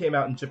movie came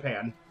out in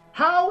Japan.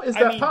 How is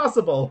that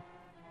possible?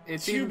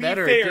 It's To even be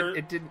better. fair-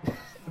 It didn't.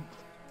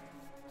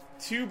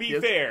 To be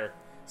Yes. fair,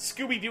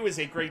 Scooby-Doo is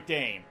a Great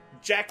Dane.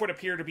 Jack would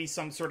appear to be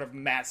some sort of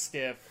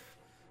Mastiff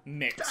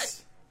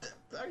mix.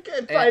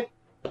 Okay,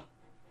 fine.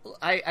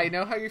 I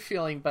know how you're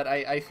feeling, but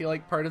I feel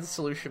like part of the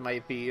solution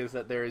might be is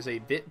that there is a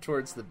bit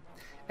towards the...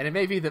 And it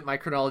may be that my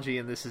chronology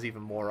in this is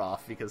even more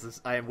off,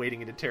 because I am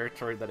wading into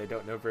territory that I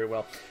don't know very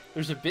well.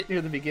 There's a bit near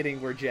the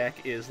beginning where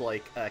Jack is,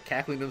 like,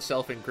 cackling to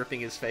himself and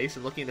gripping his face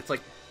and looking, and it's like,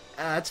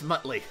 that's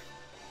Muttley.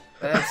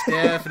 That's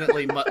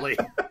definitely Muttley.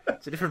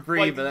 It's a different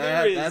breed, Like, but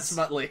there that's is-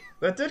 Muttley.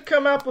 That did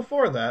come out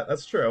before that,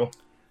 that's true.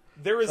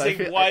 There is So I a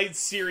feel- wide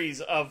series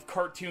of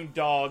cartoon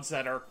dogs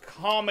that are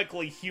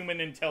comically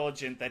human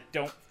intelligent that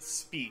don't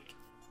speak.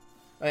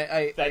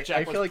 That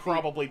Jack was feel like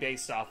probably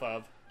based off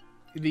of.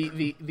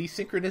 the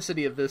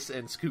synchronicity of this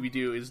and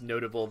Scooby-Doo is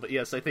notable, but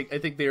yes, I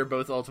think they are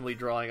both ultimately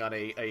drawing on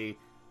a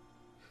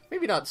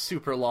maybe not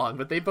super long,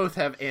 but they both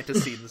have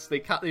antecedents. they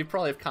probably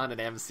have con and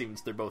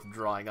antecedents they're both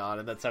drawing on,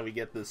 and that's how we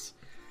get this.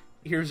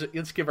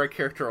 Let's give our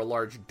character a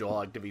large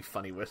dog to be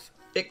funny with.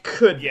 It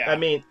could, Yeah. I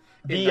mean,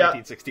 In the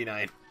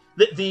 1969.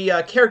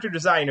 the character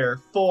designer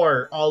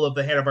for all of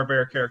the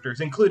Hanna-Barbera characters,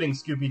 including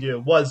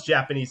Scooby-Doo, was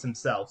Japanese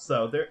himself,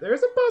 so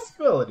there's a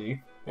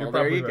possibility. Well, You're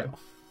there probably you right. go.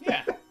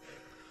 Yeah.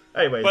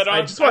 Anyways, But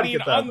I just want to get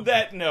that out on of the way.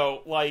 that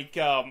note, like,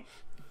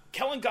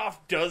 Kellen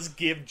Goff does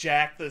give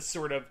Jack this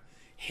sort of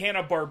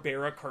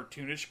Hanna-Barbera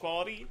cartoonish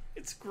quality.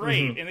 It's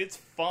great, and it's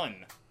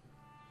fun.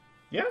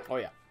 Yeah. Oh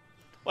yeah.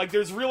 Like,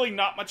 there's really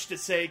not much to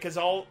say, because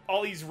all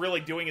he's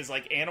really doing is,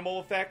 like, animal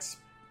effects.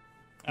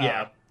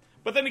 Yeah.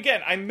 But then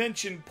again, I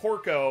mentioned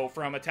Porco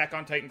from Attack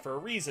on Titan for a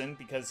reason,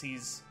 because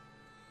he's...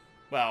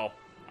 Well,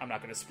 I'm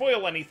not going to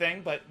spoil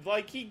anything, but,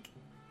 like,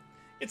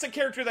 it's a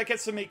character that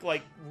gets to make,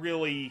 like,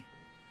 really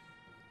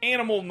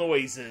animal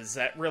noises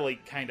that really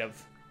kind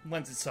of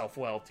lends itself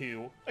well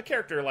to a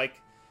character like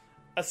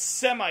a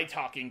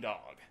semi-talking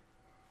dog.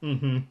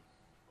 Mm-hmm.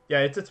 Yeah,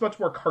 it's much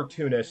more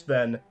cartoonish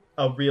than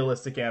a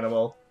realistic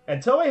animal.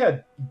 And Toei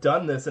had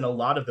done this in a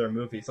lot of their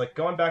movies. Like,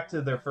 going back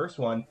to their first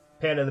one,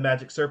 Panda the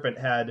Magic Serpent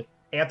had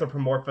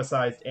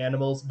anthropomorphized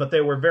animals, but they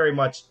were very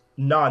much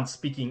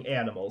non-speaking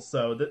animals.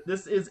 So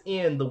this is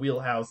in the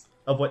wheelhouse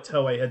of what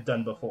Toei had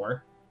done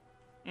before.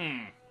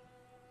 And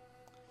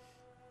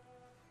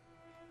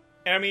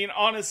I mean,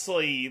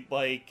 honestly,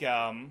 like,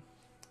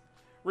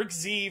 Rick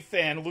Zeef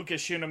and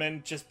Lucas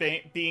Schunemann just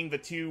being the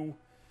two,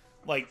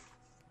 like,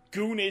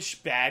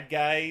 goonish bad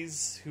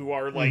guys who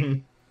are, like,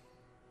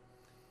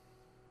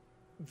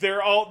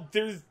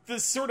 there's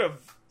this sort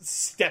of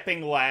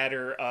stepping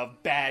ladder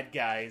of bad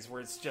guys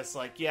where it's just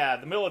like, yeah,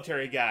 the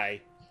military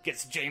guy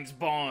gets James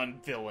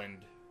Bond villained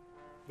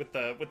with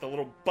the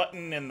little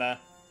button and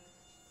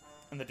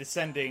the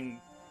descending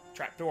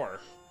trapdoor.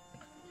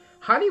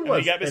 Hani And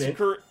was you got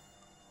Mr.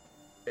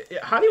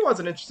 Hani was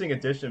an interesting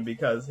addition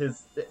because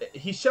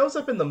he shows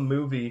up in the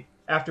movie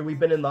after we've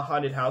been in the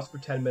haunted house for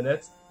 10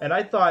 minutes, and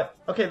I thought,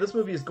 okay, this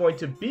movie is going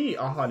to be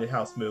a haunted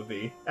house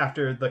movie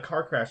after the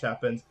car crash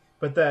happens,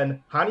 but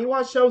then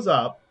Haniwa shows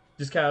up,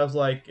 just kind of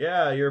like,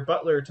 yeah, your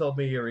butler told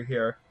me you were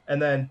here,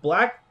 and then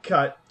black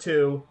cut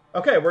to,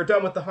 okay, we're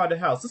done with the haunted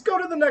house, let's go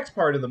to the next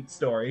part of the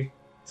story.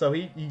 So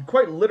he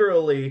quite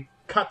literally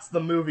cuts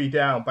the movie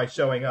down by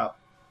showing up.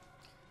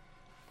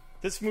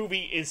 This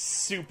movie is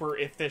super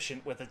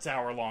efficient with its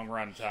hour-long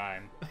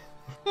runtime.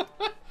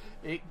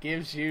 It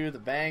gives you the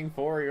bang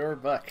for your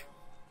buck.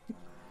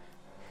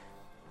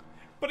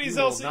 But he's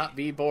You will also, not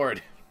be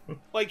bored.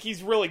 like,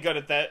 he's really good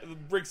at that.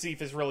 Rick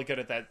Zeef is really good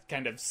at that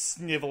kind of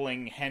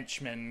sniveling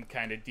henchman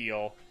kind of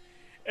deal.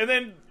 And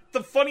then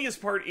the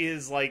funniest part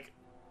is, like,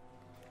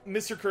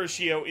 Mr.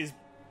 Kuroshio is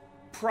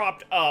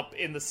propped up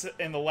in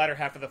the latter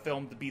half of the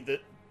film to be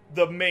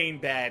the main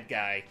bad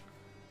guy.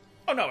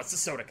 Oh no, it's the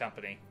soda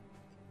company.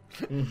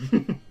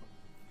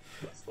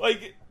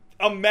 Like,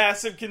 a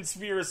massive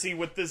conspiracy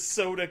with this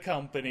soda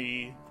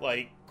company,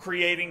 like,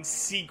 creating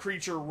sea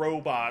creature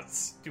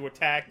robots to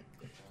attack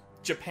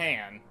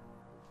Japan.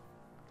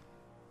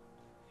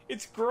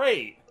 It's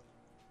great.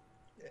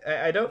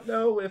 I don't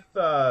know if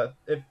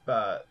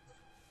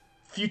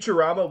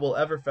Futurama will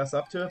ever fess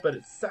up to it, but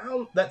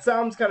that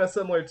sounds kind of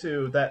similar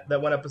to that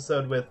one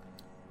episode with,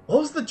 what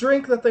was the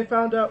drink that they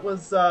found out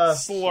was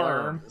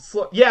Slurm.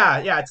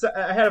 Yeah.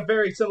 I had a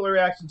very similar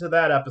reaction to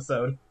that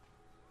episode.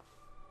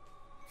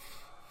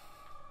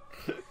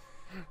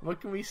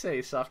 What can we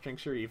say? Soft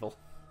drinks are evil.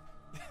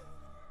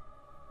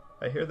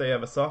 I hear they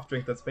have a soft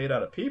drink that's made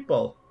out of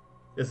people.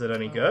 Is it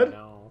any good?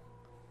 No.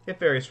 It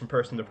varies from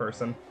person to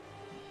person.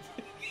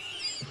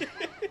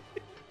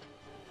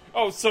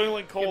 Oh,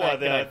 Soylent Cola,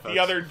 Good night,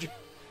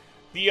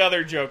 the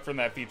other joke from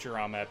that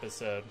Futurama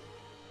episode.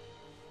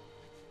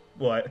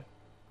 What?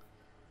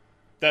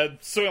 The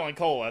Soylent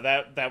Cola,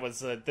 that was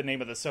the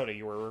name of the soda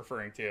you were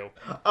referring to.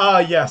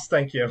 Yes,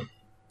 thank you.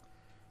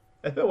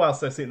 It's been a while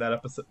since I've seen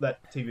that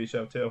TV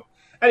show too.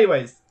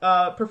 Anyways,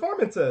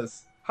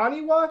 performances.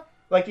 Haniwa,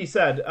 like you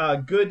said,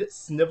 good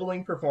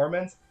sniveling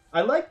performance.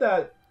 I like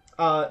that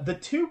the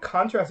two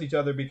contrast each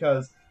other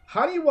because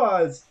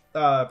Haniwa's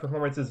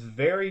performance is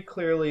very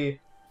clearly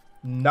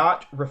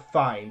not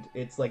refined.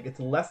 It's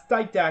less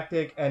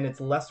didactic and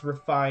it's less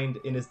refined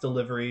in his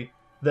delivery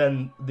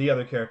than the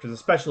other characters,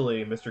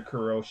 especially Mr.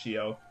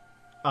 Kuroshio.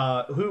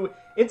 Who,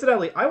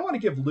 incidentally, I want to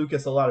give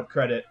Lucas a lot of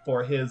credit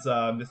for his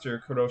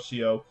Mr.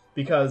 Kuroshio,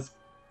 because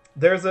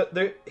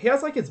he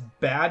has like his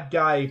bad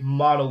guy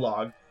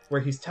monologue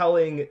where he's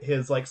telling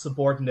his like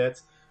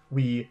subordinates,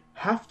 we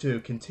have to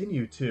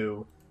continue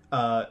to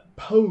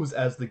pose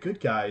as the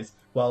good guys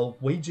while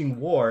waging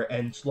war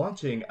and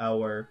launching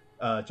our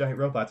giant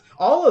robots.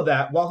 All of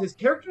that while his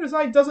character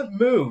design doesn't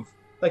move.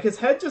 Like, his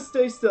head just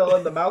stays still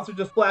and the mouths are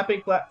just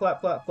flapping, flap,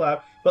 flap, flap,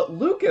 flap. But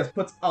Lucas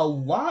puts a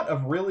lot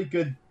of really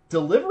good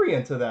delivery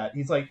into that.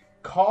 He's like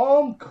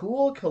calm,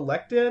 cool,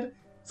 collected.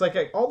 It's like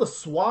all the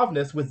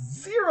suaveness with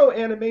zero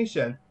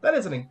animation. That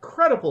is an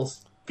incredible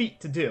feat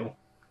to do.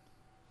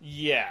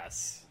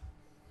 Yes.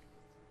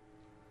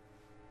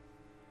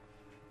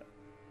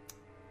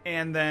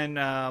 And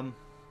then,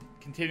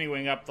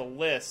 continuing up the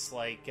list,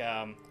 like,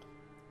 I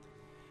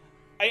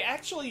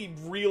actually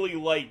really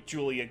like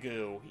Julia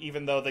Gu,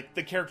 even though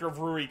the character of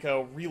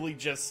Ruriko really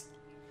just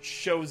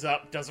shows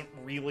up, doesn't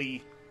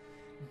really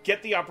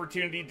get the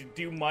opportunity to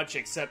do much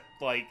except,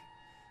 like,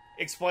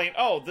 explain,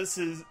 oh, this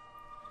is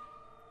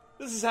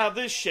how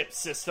this ship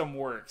system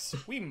works.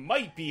 We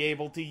might be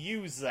able to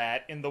use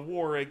that in the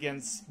war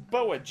against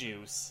Boa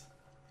Juice.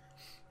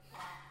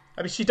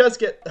 I mean, she does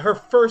get her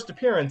first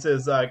appearance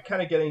is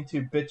kind of getting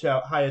to bitch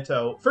out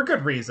Hayato for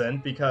good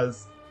reason,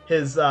 because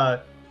his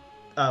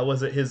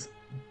his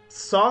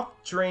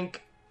soft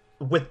drink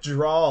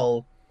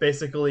withdrawal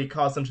basically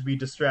caused him to be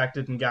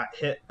distracted and got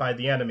hit by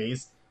the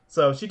enemies.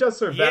 So she does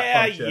serve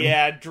that function.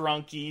 Yeah,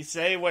 drunkie,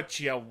 say what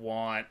you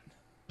want.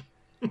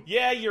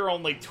 Yeah, you're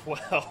only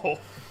 12.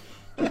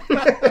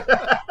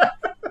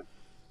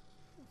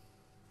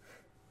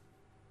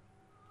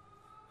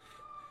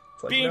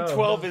 Like, Being no,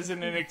 12 no.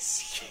 isn't an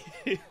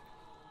excuse.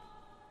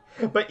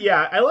 But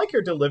yeah, I like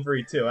her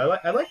delivery too. I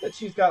like that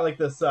she's got like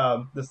this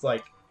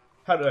like,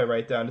 how did I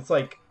write down? It's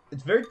like,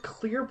 it's very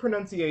clear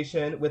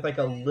pronunciation with like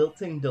a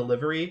lilting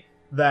delivery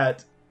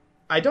that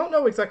I don't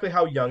know exactly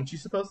how young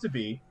she's supposed to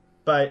be,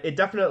 but it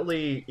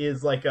definitely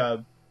is like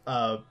a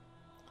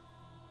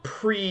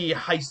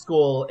pre-high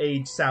school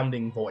age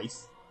sounding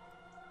voice.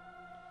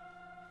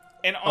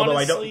 And Although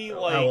honestly, I don't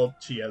know like, how old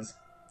she is.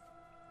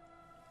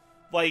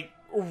 Like,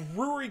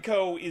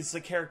 Ruriko is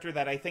the character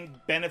that I think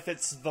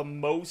benefits the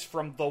most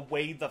from the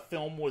way the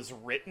film was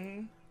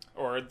written,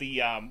 or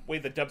the way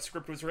the dub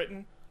script was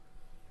written.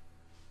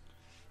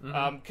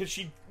 Because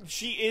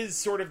she is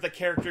sort of the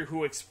character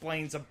who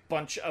explains a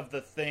bunch of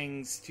the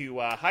things to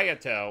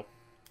Hayato.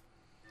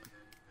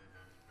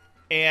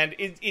 And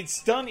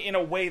it's done in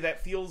a way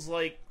that feels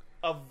like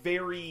a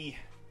very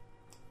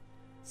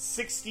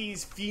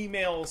 60s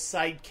female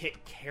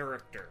sidekick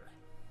character.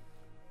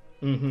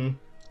 Mm-hmm.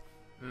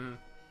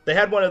 They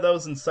had one of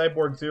those in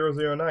Cyborg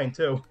 009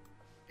 too.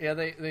 Yeah,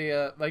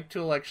 they Mike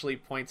Toole actually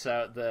points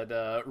out that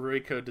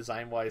Ruriko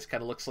design-wise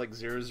kind of looks like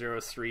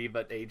 003,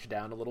 but aged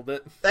down a little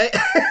bit. Oh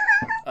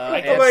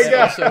my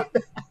god!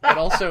 And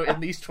also, in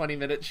these 20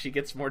 minutes, she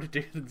gets more to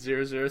do than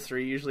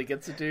 003 usually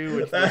gets to do,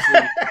 which mostly,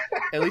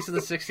 at least in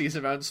the 60s,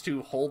 amounts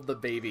to hold the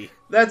baby.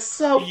 That's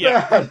so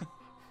bad!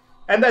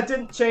 And that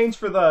didn't change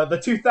for the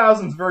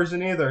 2000s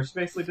version either. She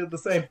basically did the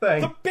same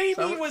thing. The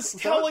baby was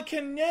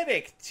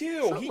telekinetic,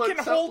 too! He can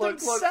hold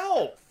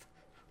himself!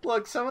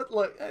 Look,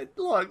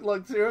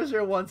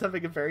 001's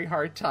having a very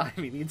hard time.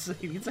 He needs a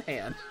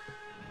hand.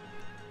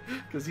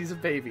 Because he's a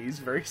baby. He's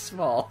very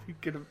small. You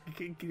can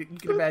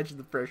imagine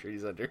the pressure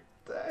he's under.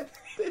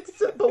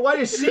 But why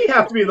does she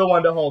have to be the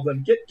one to hold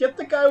him? Get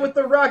the guy with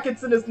the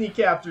rockets in his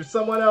kneecaps or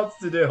someone else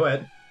to do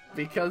it.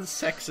 Because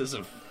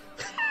sexism.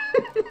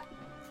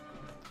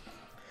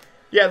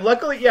 Yeah,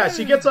 luckily,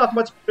 she gets off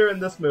much better in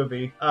this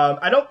movie.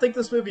 I don't think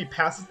this movie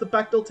passes the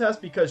Bechdel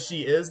test because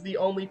she is the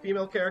only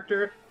female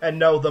character. And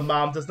no, the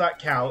mom does not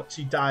count.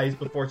 She dies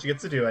before she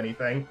gets to do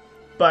anything.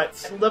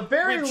 But at the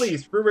very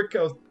least,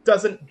 Ruriko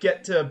doesn't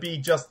get to be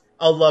just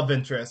a love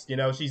interest. You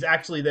know, she's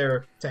actually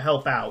there to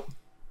help out.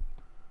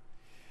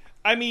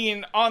 I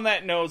mean, on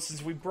that note,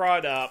 since we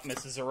brought up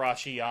Mrs.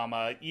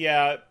 Arashiyama,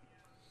 yeah,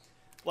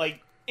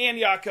 like,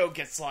 Anyako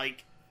gets,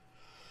 like,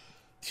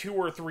 2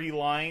 or 3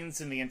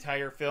 lines in the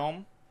entire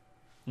film.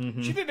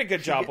 Mm-hmm. She did a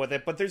good job with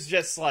it, but there's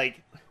just,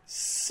 like,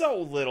 so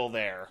little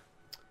there.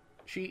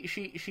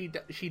 She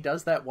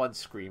does that one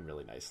scream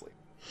really nicely.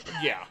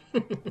 Yeah.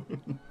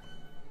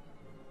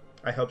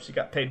 I hope she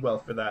got paid well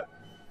for that.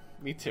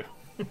 Me too.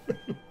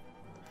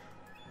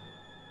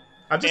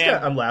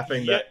 I'm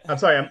laughing that. I'm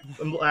sorry.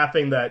 I'm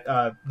laughing that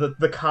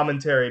the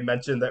commentary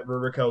mentioned that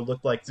Ruriko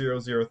looked like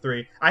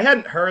 003. I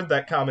hadn't heard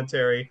that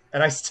commentary,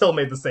 and I still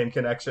made the same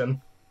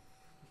connection.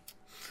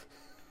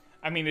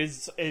 I mean,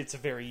 it's a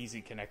very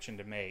easy connection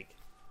to make.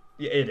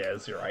 Yeah, it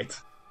is. You're right.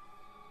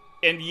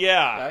 And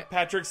yeah,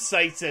 Patrick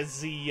Seitz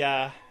as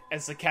the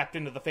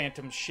captain of the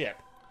Phantom ship.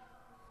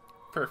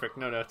 Perfect.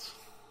 No notes.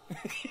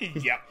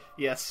 Yep.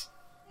 Yes.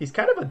 He's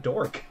kind of a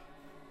dork.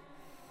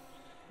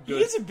 He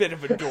is a bit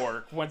of a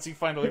dork once he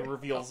finally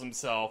reveals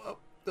himself.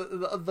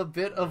 The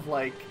bit of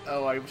like,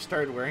 oh, I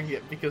started wearing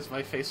it because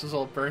my face was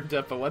all burned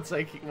up, but once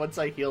I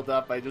healed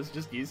up, I was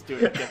just used to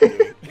it and kept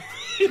doing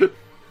it.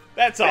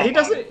 That's all. He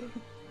doesn't.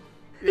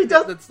 He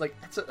does. That's like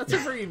that's a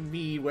very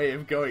me way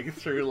of going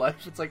through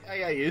life. It's like I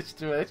got used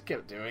to it,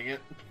 kept doing it.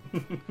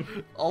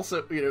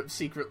 Also,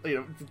 secretly,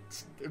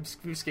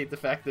 obfuscate the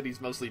fact that he's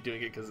mostly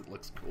doing it because it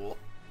looks cool.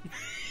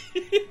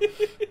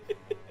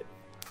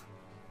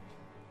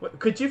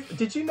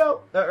 Did you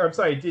know? I'm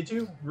sorry. Did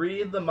you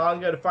read the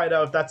manga to find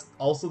out if that's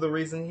also the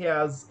reason he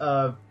has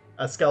a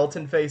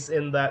skeleton face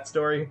in that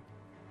story?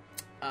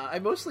 I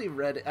mostly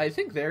read. I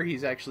think there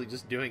he's actually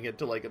just doing it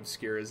to like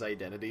obscure his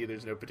identity.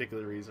 There's no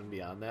particular reason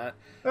beyond that.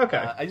 Okay.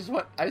 I just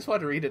want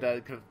to read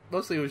it.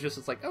 Mostly it was just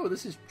it's like, oh,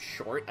 this is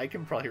short. I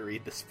can probably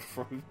read this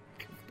before we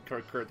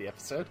record the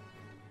episode.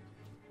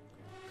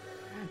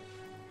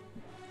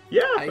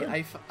 Yeah,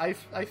 I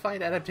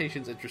find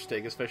adaptations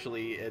interesting,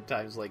 especially at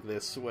times like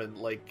this when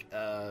like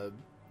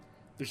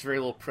there's very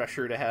little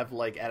pressure to have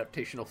like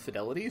adaptational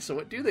fidelity. So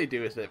what do they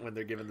do with it when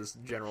they're given this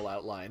general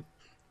outline?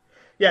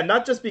 Yeah,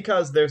 not just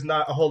because there's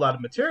not a whole lot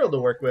of material to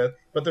work with,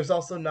 but there's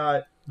also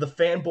not the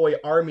fanboy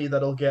army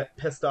that'll get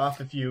pissed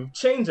off if you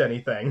change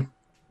anything.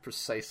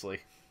 Precisely.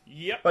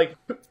 Yep. Like,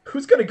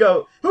 who's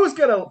gonna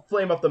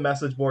flame up the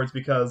message boards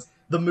because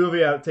the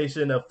movie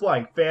adaptation of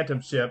Flying Phantom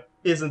Ship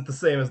isn't the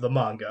same as the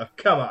manga?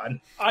 Come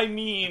on. I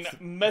mean,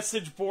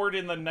 message board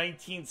in the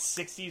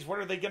 1960s, what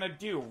are they gonna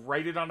do?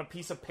 Write it on a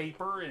piece of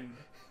paper and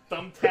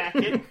thumbtack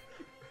it?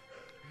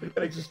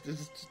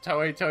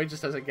 Toei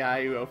just has a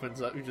guy who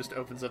just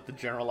opens up the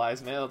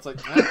generalized mail. It's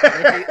like, throw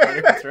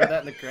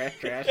that in the trash.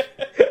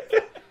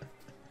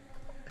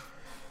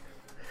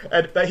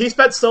 But he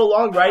spent so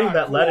long writing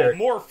that letter.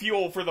 More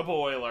fuel for the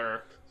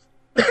boiler.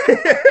 But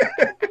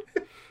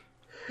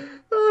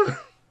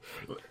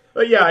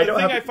yeah,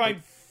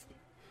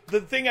 the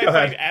thing I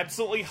find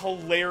absolutely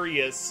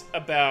hilarious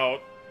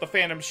about the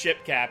Phantom Ship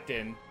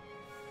Captain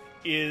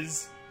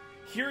is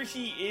here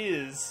he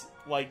is,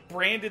 like,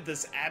 branded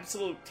this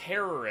absolute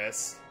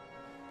terrorist.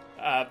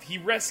 He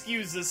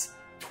rescues this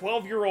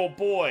 12-year-old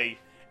boy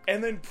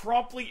and then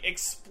promptly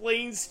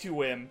explains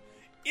to him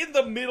in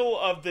the middle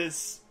of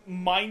this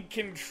mind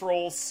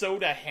control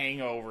soda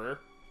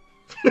hangover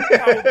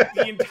how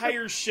the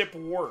entire ship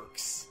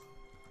works.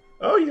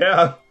 Oh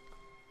yeah.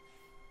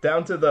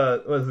 Down to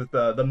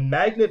the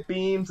magnet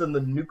beams and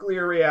the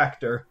nuclear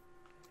reactor.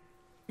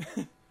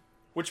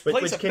 Which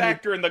plays a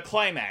factor in the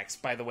climax,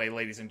 by the way,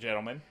 ladies and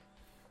gentlemen.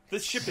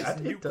 This ship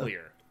is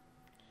nuclear.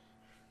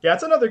 Yeah,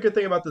 that's another good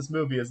thing about this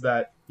movie is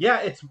that,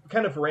 yeah, it's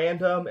kind of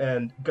random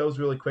and goes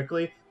really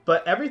quickly,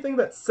 but everything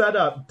that's set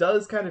up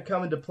does kind of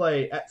come into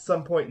play at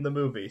some point in the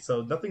movie,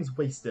 so nothing's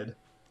wasted.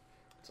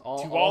 It's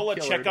all a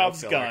killer,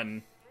 Chekhov's no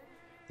gun.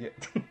 Yeah.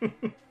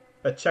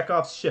 A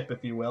Chekhov's ship,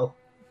 if you will.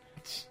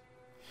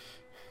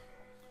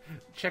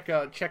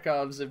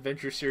 Chekhov's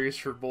Adventure Series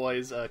for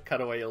Boys,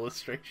 cutaway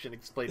illustration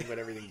explaining what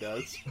everything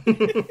does.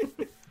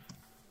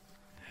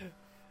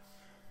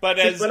 But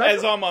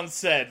as Amon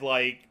said,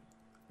 like,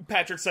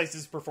 Patrick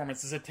Seitz's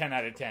performance is a 10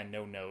 out of 10,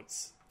 no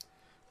notes.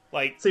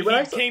 Like, he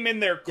came in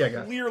there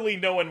clearly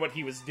knowing what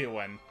he was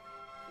doing.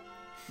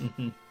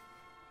 Mm-hmm.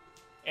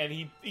 And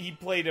he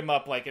played him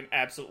up like an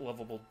absolute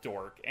lovable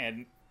dork,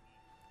 and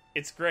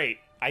it's great.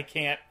 I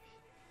can't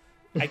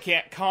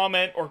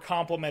comment or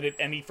compliment it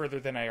any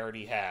further than I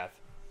already have.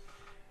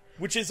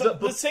 Which is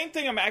the same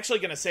thing I'm actually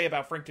going to say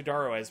about Frank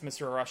Todaro as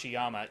Mr.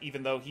 Arashiyama,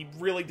 even though he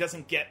really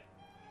doesn't get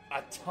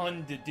a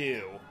ton to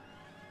do.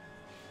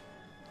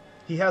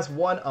 He has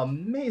one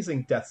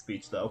amazing death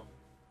speech, though.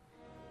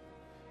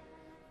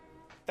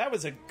 that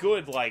was a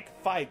good,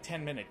 like,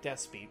 5-10 minute death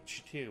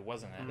speech, too,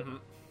 wasn't it?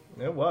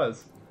 Mm-hmm. It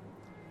was.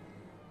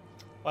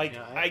 Like,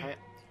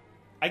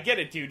 I get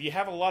it, dude. You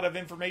have a lot of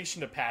information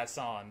to pass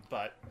on,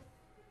 but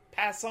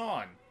pass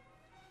on.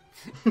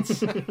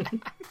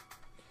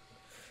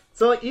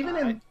 So, like, even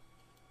in...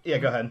 Yeah,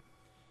 go ahead.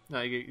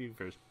 No, you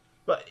first.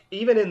 But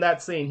even in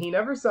that scene, he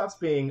never stops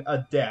being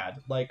a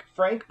dad. Like,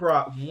 Frank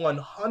brought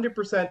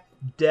 100%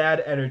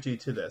 dad energy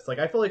to this. Like,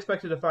 I fully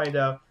expected to find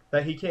out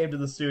that he came to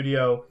the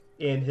studio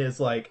in his,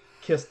 like,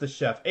 kiss the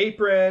chef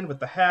apron with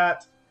the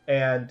hat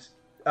and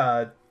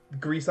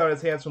grease on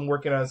his hands from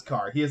working on his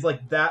car. He is,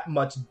 like, that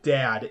much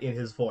dad in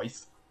his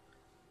voice.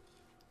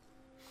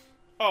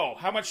 Oh,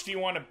 how much do you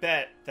want to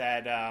bet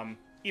that,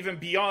 even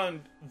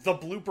beyond the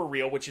blooper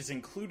reel, which is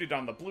included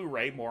on the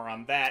Blu-ray, more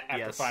on that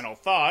after Final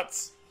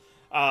Thoughts,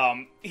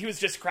 he was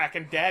just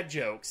cracking dad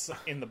jokes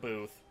in the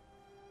booth.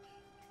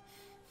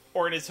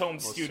 Or in his home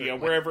studio,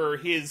 certainly. Wherever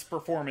his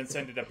performance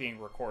ended up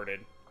being recorded.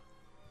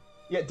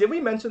 Yeah, did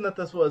we mention that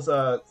this was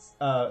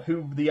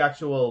who the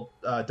actual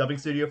dubbing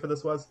studio for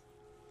this was?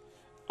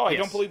 Oh, I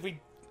don't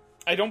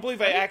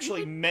believe I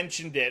actually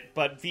mentioned it,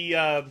 but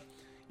via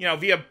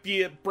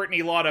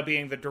Brittany Lotta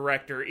being the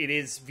director, it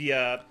is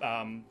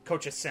via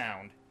Coach's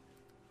Sound.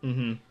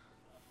 Mm-hmm.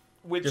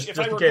 Which, if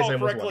I recall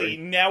correctly,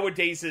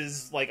 nowadays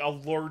is like a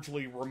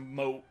largely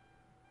remote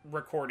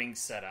recording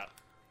setup.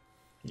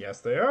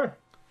 Yes, they are.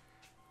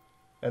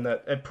 And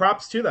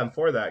props to them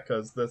for that,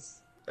 because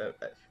this...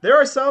 there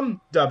are some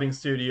dubbing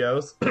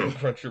studios,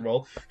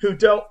 Crunchyroll, who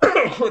don't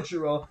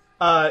Crunchyroll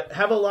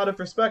have a lot of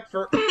respect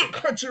for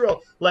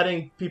Crunchyroll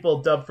letting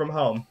people dub from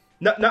home.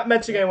 Not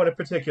mentioning anyone in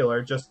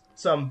particular, just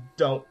some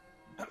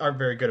aren't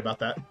very good about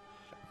that.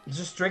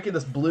 Just drinking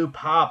this blue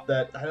pop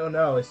that, I don't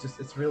know,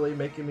 it's really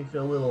making me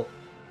feel a little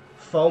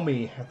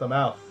foamy at the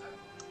mouth.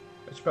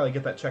 I should probably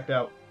get that checked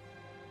out.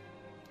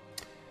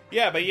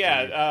 Yeah, but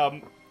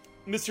Mr.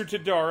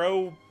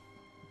 Tadaro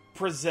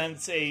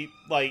presents a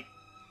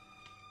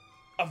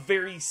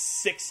very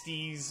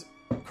 60s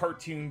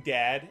cartoon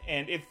dad,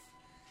 and if,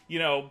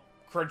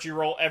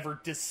 Crunchyroll ever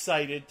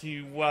decided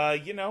to,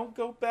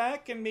 go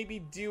back and maybe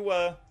do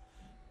a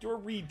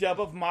redub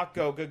of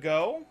Mako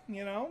Go,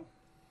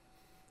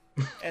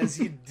 as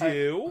you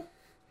do.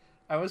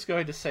 I was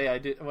going to say,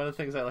 one of the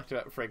things I liked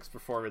about Frank's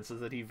performance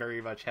is that he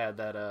very much had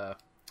that, I'm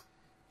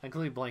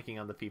completely blanking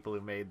on the people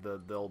who made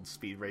the old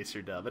Speed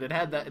Racer dub, but it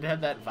had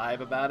that vibe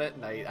about it,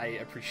 and I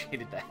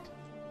appreciated that.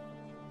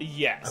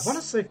 Yes. I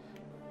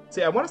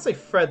want to say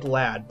Fred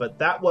Ladd, but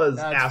that was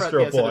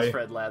Astro Boy. It's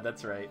Fred Ladd,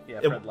 that's right. Yeah,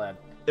 Fred Ladd.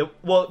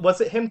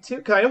 Was it him too?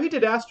 Because I know he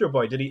did Astro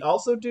Boy. Did he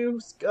also do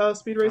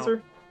Speed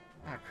Racer?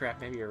 Ah, crap.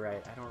 Maybe you're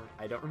right.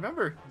 I don't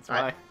remember. That's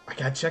why. I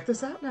gotta check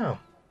this out now.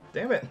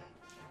 Damn it.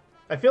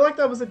 I feel like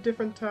that was a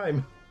different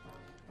time.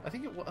 I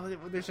think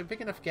there's a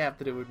big enough gap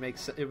that it would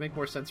make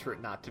more sense for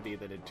it not to be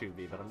than it to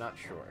be, but I'm not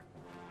sure.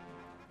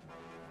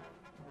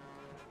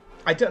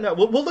 I don't know.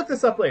 We'll look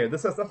this up later.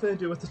 This has nothing to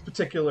do with this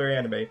particular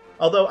anime.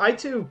 Although I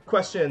too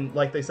question,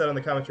 like they said on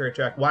the commentary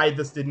track, why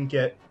this didn't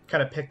get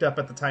kind of picked up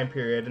at the time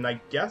period. And I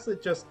guess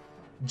it just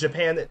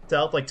Japan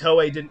itself, like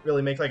Toei, didn't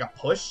really make like a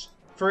push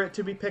for it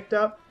to be picked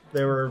up.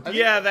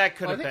 That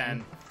could have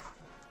been.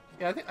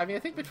 Yeah, I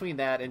think between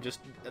that and just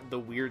the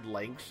weird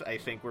length, I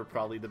think were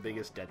probably the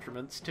biggest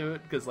detriments to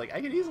it. Because like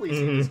I could easily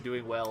see this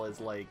doing well as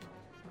like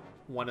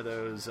one of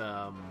those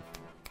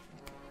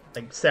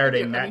like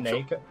Saturday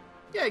matinee.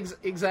 Yeah,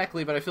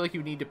 exactly, but I feel like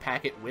you need to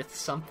pack it with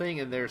something,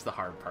 and there's the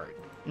hard part.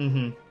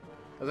 Mm-hmm.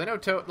 Because I know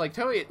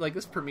Toei, like,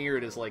 this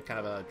premiered as, like, kind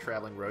of a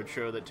traveling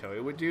roadshow that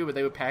Toei would do, but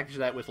they would package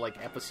that with,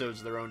 like, episodes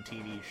of their own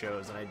TV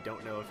shows, and I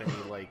don't know if any,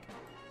 like,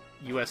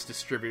 U.S.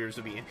 distributors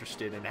would be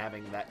interested in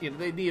having that.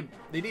 They need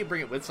to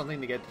bring it with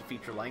something to get to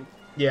feature length.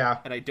 Yeah.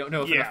 And I don't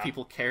know if enough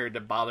people cared to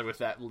bother with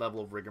that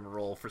level of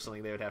rigmarole for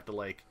something they would have to,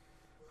 like,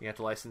 you have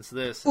to license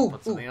this and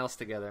put something else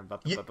together, and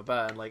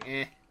and like,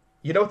 eh.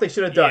 You know what they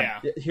should have done?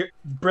 Yeah.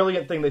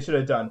 Brilliant thing they should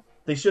have done.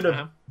 They should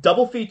have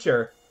double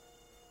feature.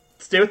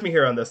 Stay with me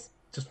here on this.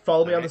 Just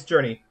follow me on this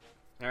journey.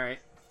 All right.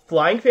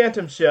 Flying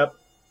Phantom Ship.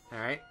 All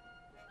right.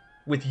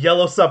 With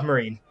Yellow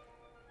Submarine.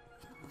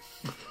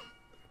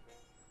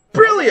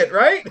 Brilliant,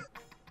 right?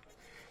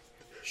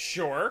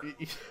 Sure.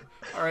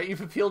 All right,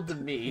 you've appealed to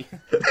me.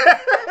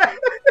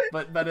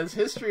 But as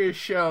history has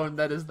shown,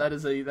 that is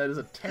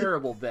a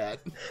terrible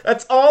bet.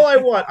 That's all I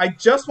want. I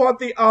just want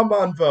the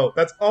Amon vote.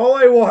 That's all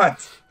I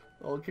want.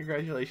 Well,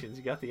 congratulations,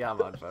 you got the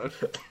Amon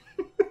vote.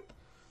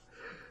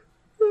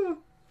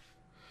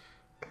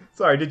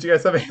 Sorry, did you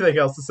guys have anything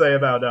else to say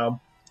about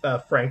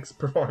Frank's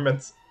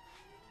performance?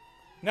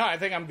 No, I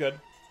think I'm good.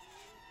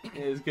 It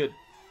is good.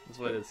 That's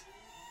what it is.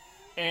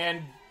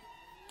 And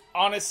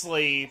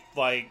honestly,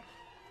 like,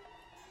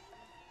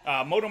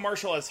 Moto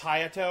Marshall as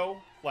Hayato,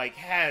 like,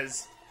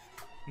 has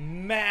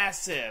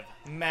massive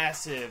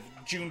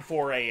June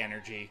 4A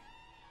energy.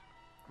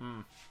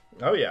 Mm.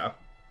 Oh yeah.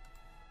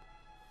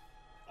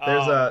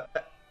 There's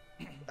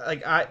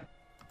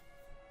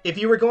if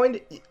you were going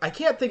to, I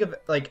can't think of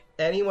like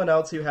anyone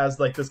else who has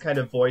like this kind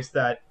of voice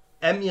that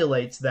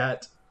emulates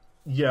that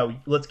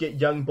let's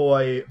get young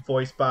boy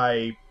voiced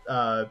by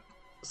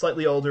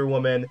slightly older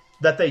woman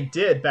that they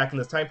did back in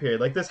this time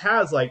period. Like, this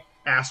has like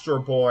Astro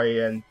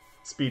Boy and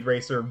Speed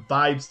Racer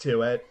vibes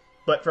to it,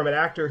 but from an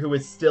actor who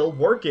is still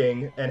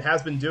working and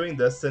has been doing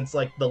this since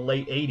like the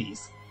late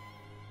 80s.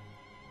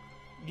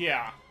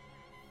 Yeah.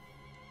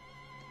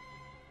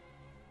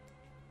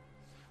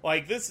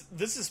 Like, this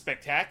is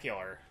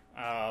spectacular.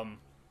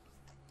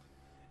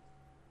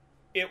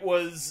 It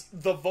was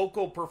the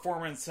vocal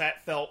performance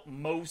that felt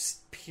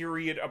most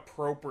period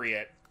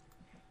appropriate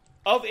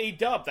of a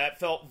dub. That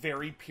felt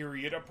very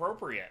period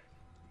appropriate.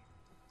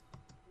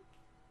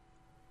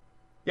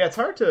 Yeah, it's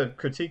hard to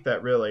critique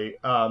that, really.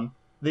 I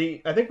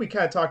think we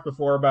kind of talked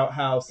before about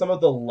how some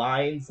of the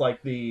lines,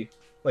 like the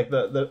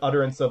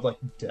utterance of like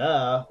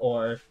 "duh"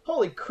 or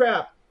 "holy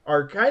crap,"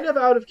 are kind of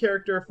out of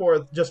character for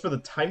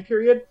the time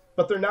period,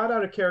 but they're not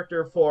out of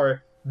character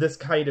for this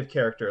kind of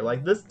character.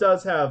 Like, this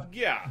does have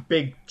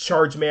big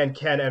Charge Man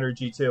Ken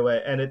energy to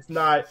it, and it's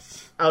not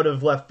out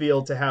of left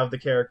field to have the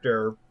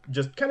character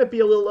just kind of be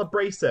a little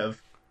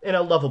abrasive in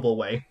a lovable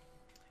way.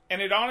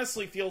 And it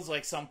honestly feels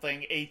like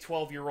something a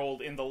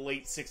 12-year-old in the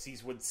late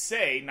 60s would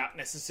say, not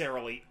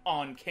necessarily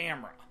on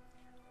camera.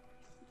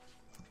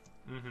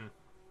 Mm-hmm.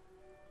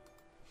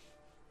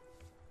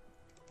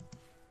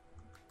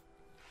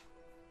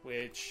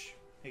 Which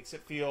makes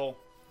it feel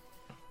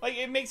like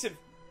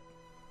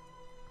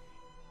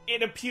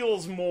it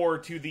appeals more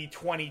to the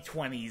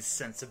 2020s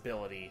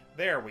sensibility.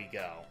 There we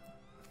go.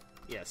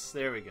 Yes,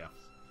 there we go.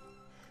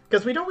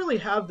 Because we don't really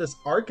have this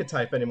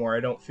archetype anymore, I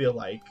don't feel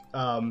like.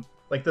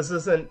 Like, this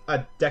isn't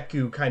a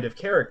Deku kind of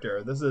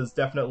character. This is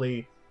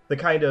definitely the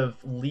kind of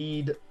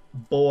lead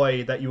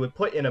boy that you would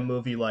put in a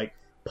movie like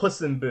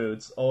Puss in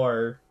Boots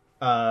or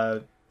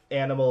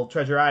Animal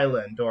Treasure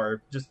Island,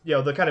 or just,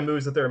 the kind of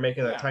movies that they were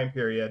making in that time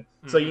period.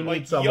 So you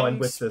need someone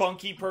with this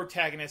spunky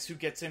protagonist who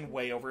gets in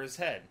way over his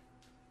head.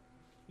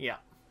 Yeah.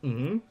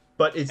 Mm-hmm.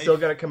 But it's still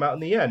going to come out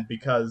in the end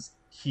because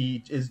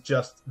he is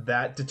just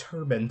that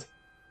determined.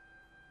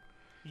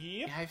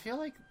 Yep. Yeah, I feel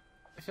like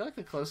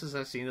the closest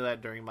I've seen to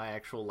that during my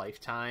actual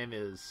lifetime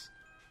is,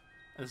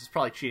 and this is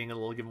probably cheating a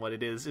little given what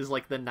it is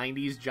like the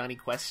 90s Johnny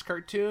Quest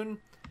cartoon.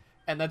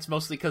 And that's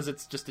mostly because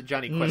it's just a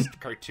Johnny Quest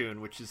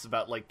cartoon, which is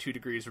about like 2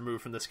 degrees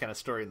removed from this kind of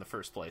story in the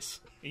first place.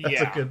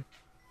 That's a good...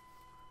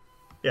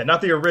 Yeah,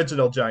 not the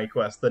original Johnny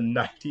Quest, the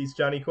 90s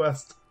Johnny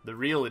Quest. The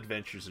Real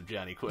Adventures of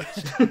Johnny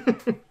Quest.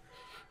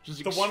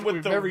 Just the one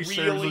with the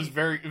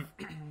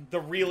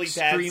really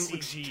bad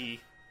CG.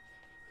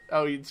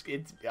 Oh, I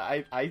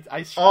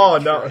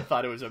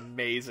thought it was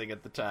amazing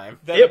at the time.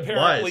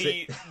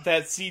 Apparently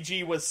that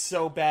CG was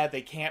so bad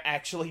they can't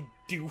actually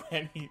do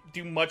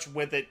much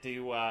with it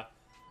to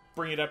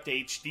bring it up to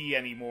HD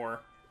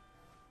anymore.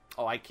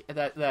 Oh,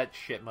 that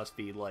shit must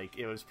be like,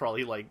 it was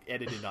probably like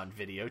edited on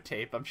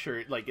videotape. I'm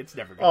sure like it's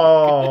never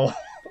gonna be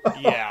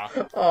good. Yeah.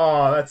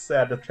 Oh, that's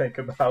sad to think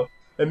about.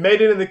 It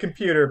made it in the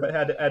computer but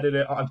had to edit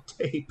it on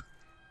tape.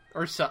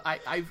 Or so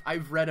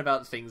I've read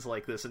about things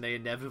like this, and they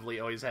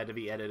inevitably always had to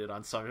be edited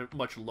on some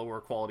much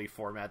lower quality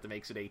format that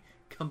makes it a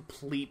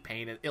complete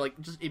pain, and like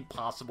just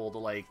impossible to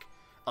like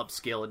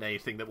upscale in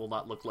anything that will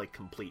not look like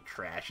complete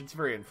trash. It's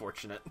very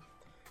unfortunate.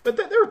 But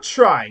they were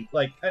trying.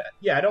 Like,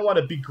 I don't want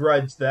to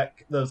begrudge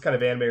those kind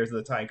of animators at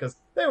the time, because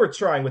they were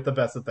trying with the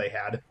best that they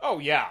had. Oh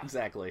yeah,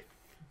 exactly.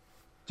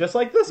 Just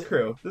like this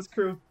crew. This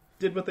crew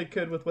did what they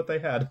could with what they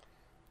had.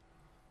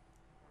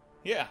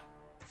 Yeah.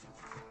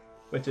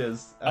 Which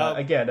is,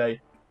 again, a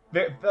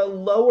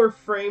lower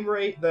frame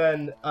rate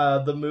than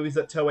the movies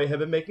that Toei have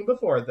been making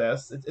before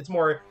this. It's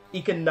more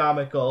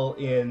economical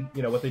in,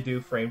 what they do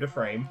frame to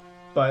frame.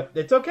 But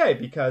it's okay,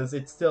 because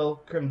it still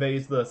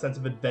conveys the sense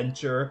of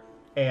adventure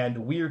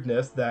and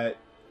weirdness that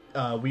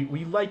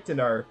we liked in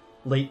our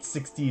late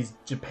 60s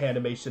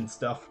Japanimation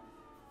stuff.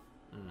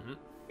 Mm-hmm.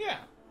 Yeah.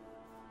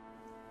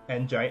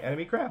 And giant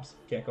enemy crabs.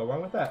 Can't go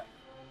wrong with that.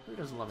 Who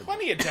doesn't love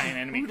plenty of giant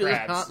enemy crabs? Who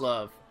does not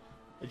love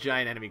a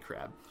giant enemy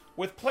crab?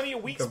 With plenty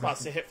of weak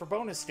spots to hit for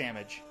bonus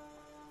damage.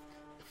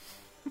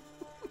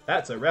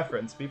 That's a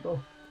reference,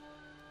 people.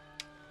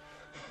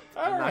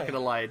 I'm not gonna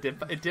lie,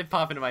 it did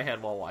pop into my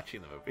head while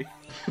watching the movie.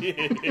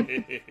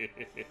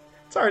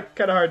 It's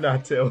kind of hard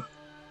not to.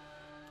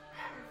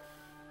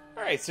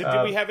 Alright, so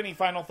do we have any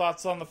final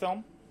thoughts on the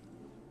film?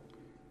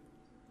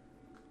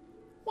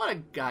 What a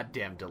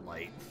goddamn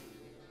delight.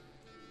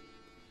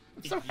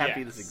 I'm so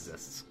happy this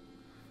exists.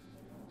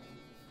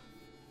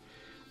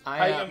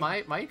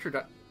 My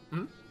introduction...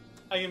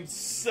 I am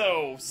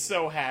so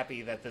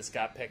happy that this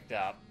got picked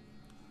up.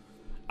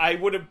 I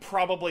would have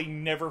probably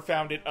never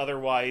found it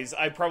otherwise.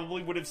 I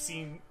probably would have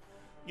seen,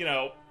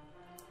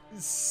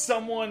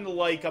 someone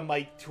like a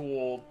Mike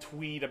Toole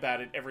tweet about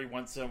it every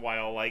once in a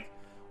while, like,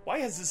 why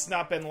has this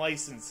not been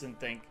licensed? And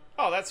think,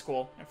 oh, that's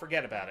cool, and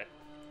forget about it.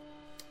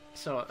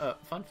 So,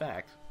 fun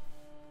fact.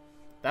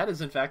 That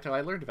is, in fact, how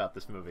I learned about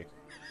this movie.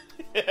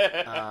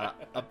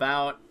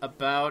 About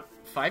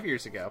 5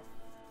 years ago.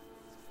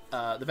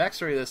 the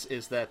backstory of this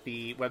is that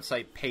the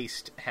website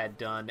Paste had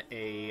done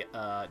a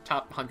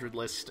top 100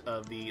 list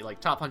of the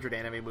top 100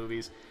 anime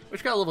movies,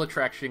 which got a little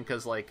traction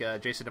because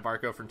Jason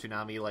DeMarco from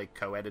Toonami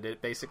co-edited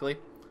it basically.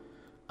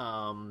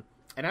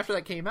 And after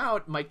that came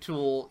out, Mike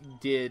Toole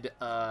did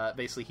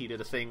he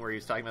did a thing where he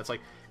was talking about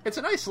it's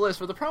a nice list,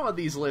 but the problem with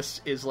these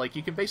lists is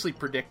you can basically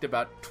predict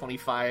about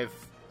 25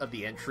 of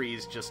the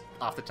entries just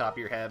off the top of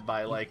your head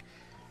by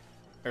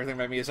everything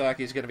by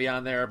Miyazaki is going to be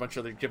on there. A bunch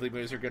of other Ghibli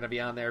movies are going to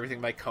be on there.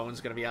 Everything by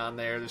Kone's going to be on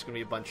there. There's going to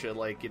be a bunch of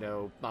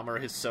Mamoru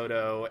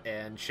Hosoda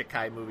and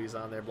Shikai movies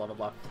on there. Blah blah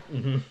blah.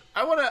 Mm-hmm.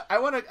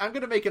 I'm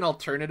going to make an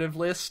alternative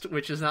list,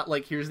 which is not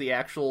here's the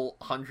actual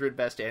 100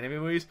 best anime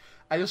movies.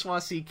 I just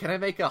want to see, can I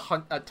make a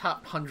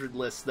top 100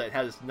 list that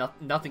has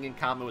nothing in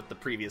common with the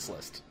previous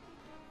list?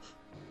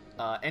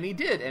 And he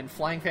did, and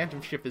Flying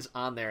Phantom Ship is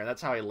on there, and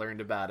that's how I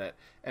learned about it.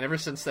 And ever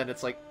since then,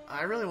 it's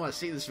I really want to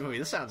see this movie.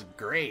 This sounds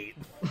great.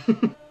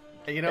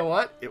 And you know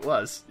what? It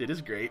was. It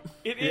is great.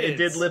 It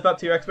did live up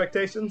to your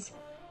expectations?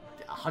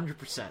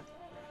 100%.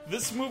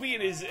 This movie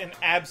is an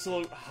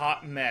absolute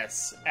hot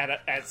mess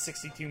at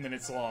 62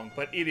 minutes long,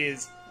 but it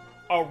is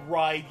a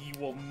ride you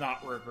will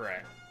not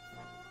regret.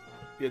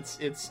 It's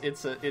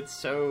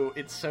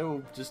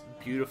so just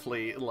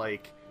beautifully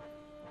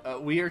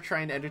we are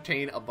trying to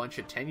entertain a bunch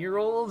of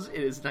 10-year-olds.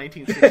 It is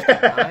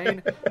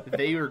 1969.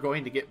 They are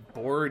going to get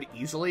bored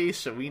easily,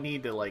 so we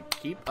need to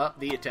keep up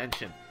the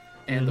attention.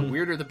 And the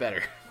weirder the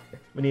better.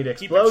 We need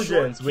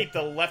explosions. Keep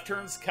the left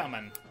turns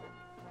coming.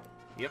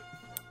 Yep.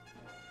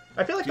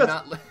 I feel like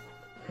I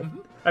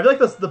feel like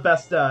that's the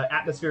best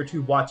atmosphere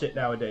to watch it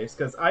nowadays,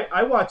 because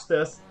I watched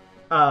this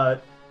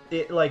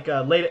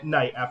late at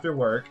night after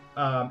work,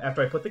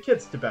 after I put the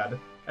kids to bed.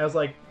 I was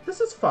like,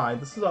 this is fine,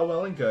 this is all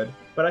well and good,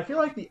 but I feel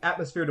like the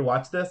atmosphere to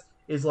watch this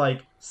is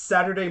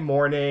Saturday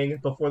morning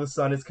before the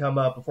sun has come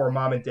up, before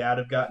mom and dad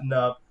have gotten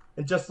up,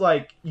 and just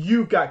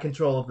you've got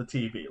control of the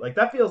TV.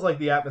 That feels like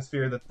the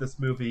atmosphere that this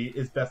movie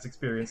is best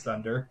experienced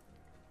under.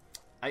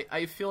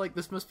 I feel like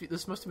this must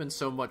have been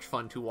so much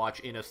fun to watch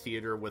in a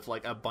theater with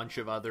a bunch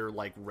of other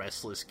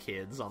restless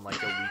kids on a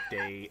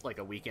weekday,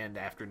 a weekend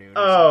afternoon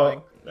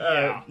or something.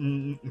 Yeah.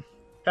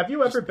 Have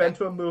you ever been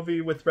to a movie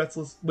with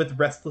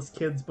restless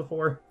kids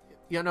before?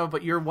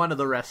 But you're one of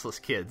the restless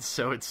kids,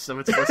 so it's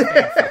less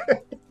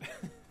painful.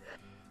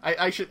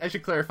 I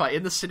should clarify.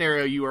 In the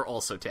scenario, you are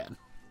also 10.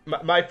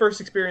 My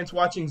first experience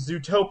watching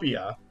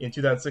Zootopia in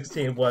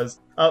 2016 was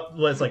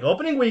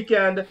opening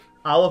weekend.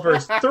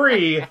 Oliver's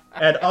 3,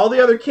 and all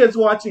the other kids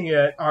watching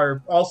it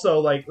are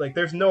also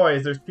there's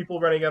noise, there's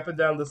people running up and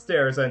down the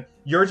stairs, and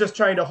you're just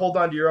trying to hold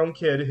on to your own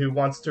kid who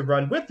wants to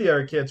run with the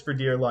other kids for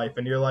dear life,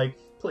 and you're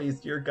please,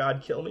 dear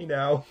God, kill me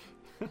now.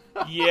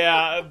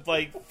 Yeah,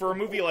 for a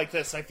movie like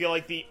this, I feel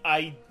like the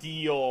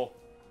ideal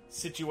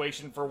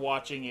situation for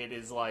watching it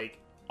is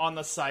on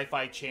the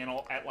Sci-Fi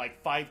Channel at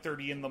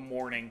 5:30 in the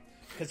morning,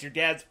 because your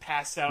dad's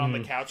passed out on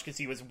the couch because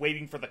he was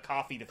waiting for the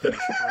coffee to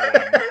finish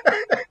brewing.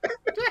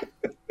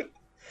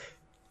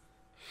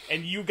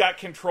 And you got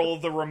control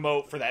of the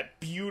remote for that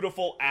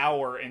beautiful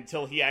hour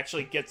until he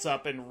actually gets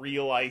up and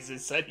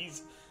realizes that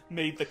he's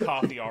made the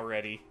coffee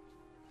already.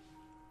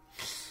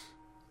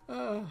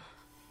 So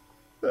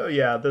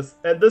yeah,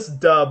 this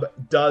dub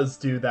does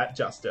do that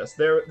justice.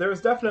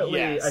 There's definitely,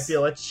 yes, I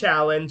feel, a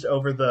challenge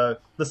over the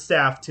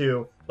staff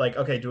to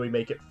okay, do we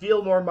make it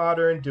feel more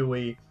modern? Do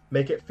we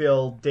make it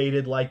feel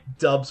dated like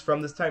dubs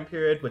from this time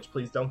period? Which,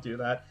 please don't do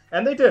that.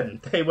 And they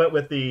didn't. They went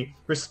with the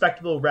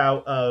respectable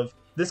route of,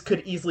 this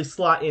could easily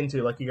slot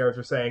into, like you guys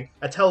were saying,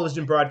 a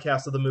television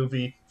broadcast of the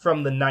movie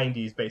from the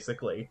 90s,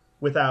 basically,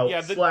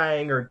 without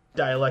slang or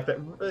dialect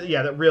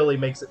that really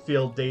makes it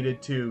feel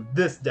dated to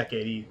this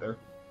decade either.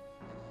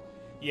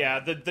 Yeah,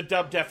 the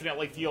dub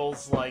definitely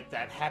feels like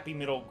that happy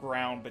middle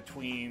ground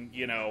between,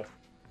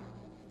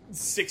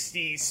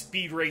 60s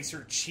Speed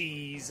Racer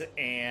cheese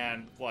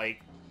and,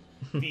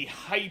 the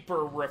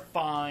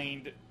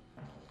hyper-refined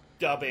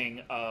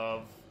dubbing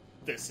of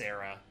this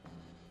era.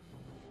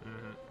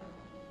 Mm-hmm.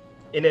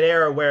 In an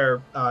era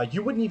where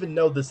you wouldn't even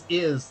know this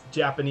is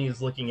Japanese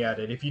looking at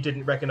it if you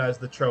didn't recognize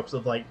the tropes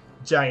of,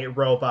 giant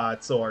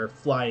robots or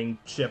flying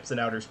ships in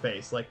outer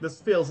space. This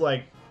feels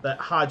like that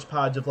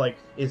hodgepodge of,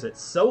 is it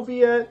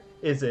Soviet?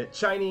 Is it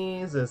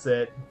Chinese? Is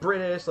it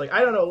British?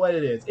 I don't know what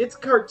it is. It's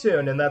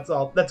cartoon, and that's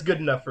all. That's good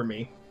enough for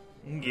me.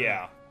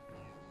 Yeah.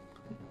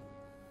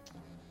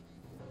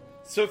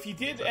 So if you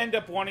did end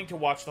up wanting to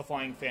watch The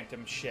Flying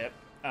Phantom Ship,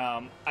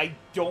 I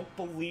don't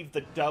believe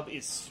the dub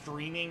is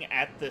streaming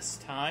at this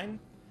time.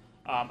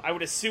 I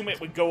would assume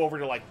it would go over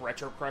to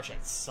Retro Crush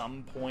at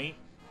some point.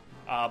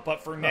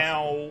 But for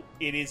now,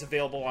 it is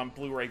available on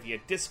Blu-ray via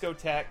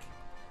Discotech.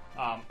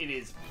 It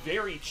is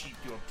very cheap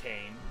to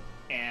obtain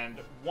and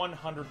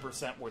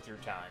 100% worth your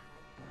time.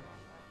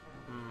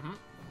 Mm-hmm.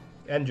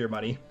 And your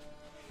money.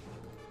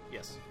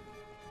 Yes.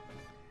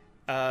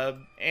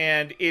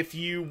 And if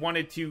you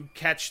wanted to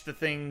catch the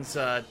things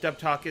Dub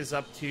Talk is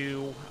up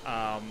to,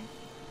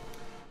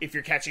 if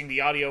you're catching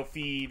the audio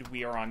feed,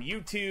 we are on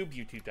YouTube,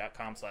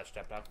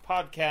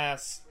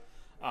 youtube.com/DubTalkPodcast.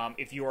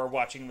 If you are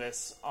watching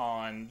this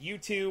on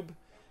YouTube,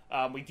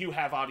 We do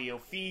have audio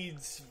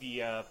feeds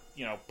via,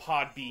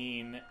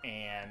 Podbean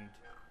and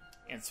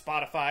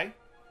Spotify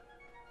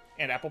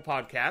and Apple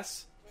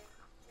Podcasts.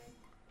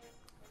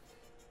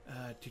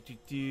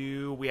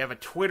 We have a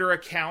Twitter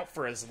account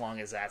for as long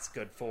as that's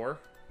good for.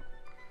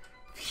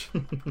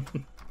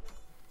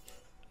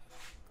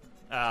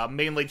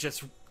 Mainly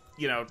just,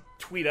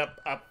 tweet up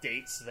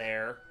updates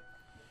there.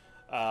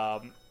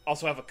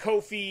 Also have a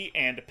Ko-fi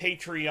and a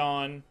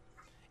Patreon.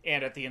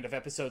 And at the end of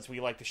episodes, we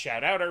like to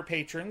shout out our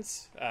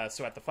patrons.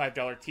 So at the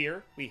 $5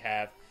 tier, we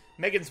have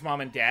Megan's mom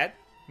and dad,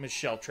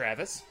 Michelle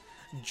Travis,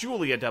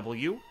 Julia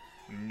W.,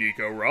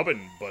 Nico Robin,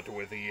 but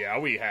with the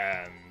yowie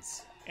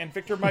hands, and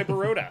Victor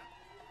Myborota.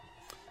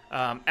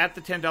 At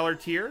the $10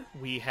 tier,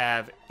 we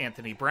have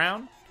Anthony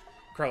Brown,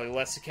 Carly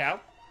Lessikow,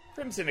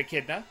 Crimson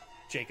Echidna,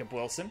 Jacob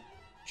Wilson,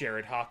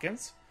 Jared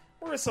Hawkins,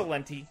 Marissa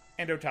Lenti,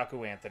 and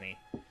Otaku Anthony.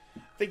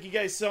 Thank you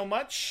guys so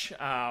much.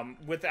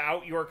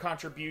 Without your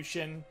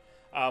contribution,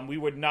 we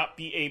would not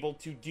be able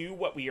to do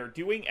what we are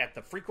doing at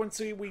the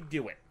frequency we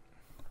do it.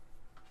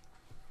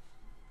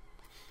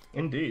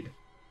 Indeed.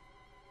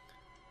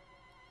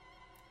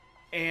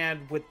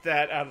 And with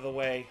that out of the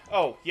way...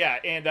 Oh, yeah,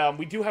 and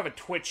we do have a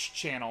Twitch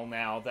channel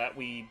now that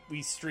we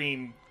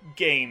stream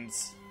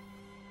games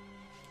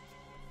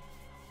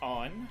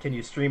on. Can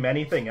you stream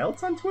anything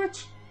else on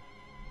Twitch?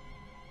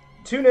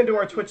 Tune into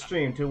our Twitch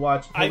stream to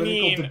watch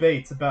political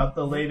debates about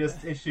the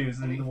latest issues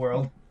in the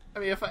world. I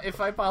mean,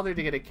 if I bothered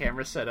to get a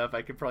camera set up,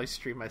 I could probably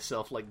stream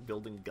myself, like,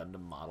 building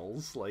Gundam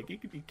models. Like, you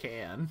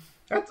can.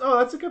 That's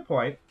a good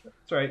point.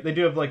 That's right. They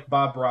do have, like,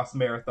 Bob Ross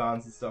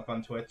marathons and stuff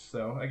on Twitch,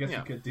 so I guess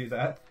you could do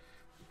that.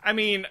 I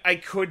mean, I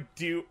could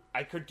do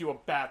a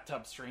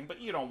bathtub stream, but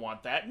you don't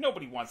want that.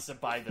 Nobody wants to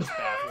buy this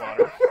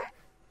bathwater.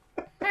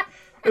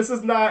 This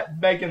is not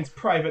Megan's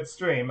private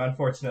stream,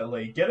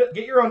 unfortunately. Get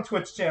your own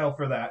Twitch channel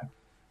for that.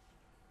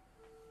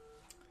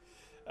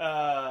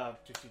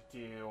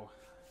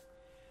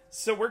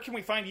 So where can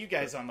we find you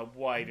guys on the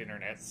wide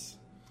internets?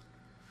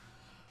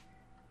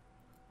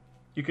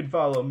 You can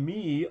follow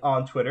me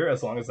on Twitter,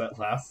 as long as that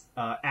lasts,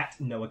 at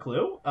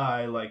NoahClue.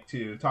 I like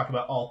to talk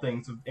about all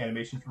things of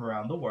animation from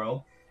around the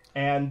world.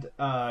 And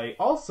I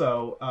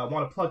also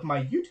want to plug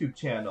my YouTube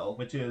channel,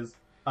 which is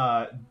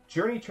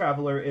Journey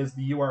Traveler is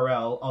the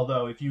URL,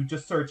 although if you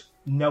just search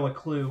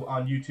NoahClue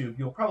on YouTube,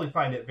 you'll probably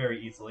find it very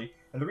easily.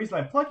 And the reason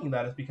I'm plugging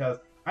that is because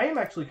I am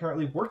actually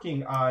currently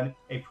working on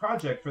a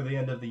project for the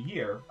end of the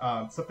year,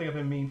 something I've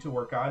been meaning to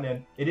work on,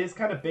 and it is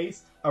kind of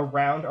based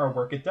around our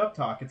work at Dub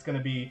Talk. It's going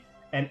to be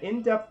an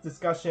in-depth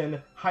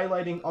discussion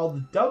highlighting all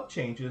the dub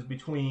changes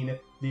between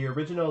the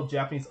original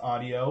Japanese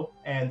audio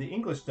and the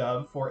English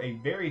dub for a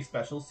very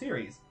special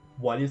series.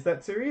 What is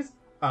that series?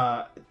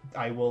 I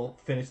will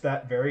finish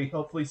that very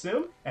hopefully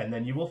soon, and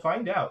then you will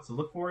find out, so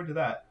look forward to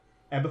that.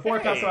 And before I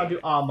pass it on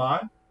to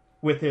Amon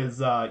with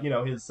his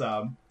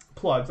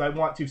plugs, I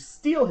want to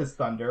steal his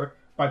thunder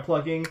by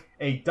plugging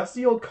a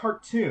dusty old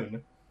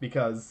cartoon,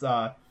 because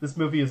this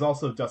movie is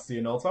also dusty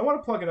and old, so I want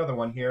to plug another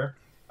one here.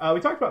 We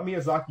talked about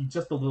Miyazaki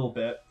just a little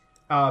bit,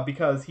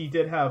 because he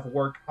did have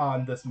work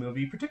on this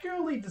movie,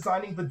 particularly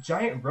designing the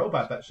giant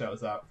robot that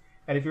shows up.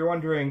 And if you're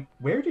wondering,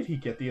 where did he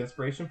get the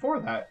inspiration for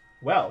that?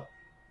 Well,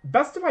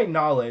 best of my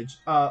knowledge,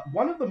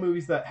 one of the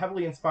movies that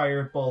heavily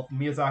inspired both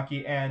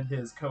Miyazaki and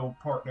his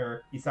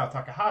co-partner Isao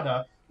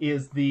Takahata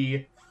is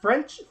the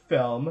French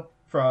film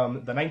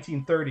from the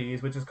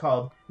 1930s, which is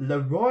called Le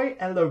Roi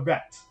et le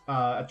Ret.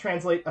 A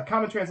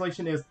common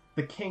translation is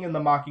The King and the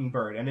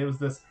Mockingbird, and it was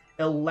this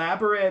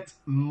elaborate,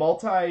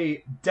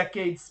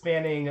 multi-decade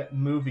spanning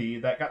movie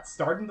that got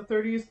started in the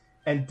 30s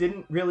and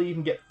didn't really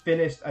even get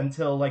finished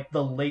until like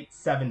the late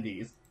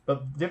 70s.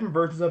 But different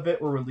versions of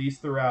it were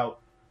released throughout,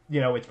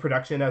 its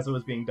production as it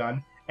was being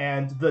done.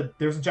 And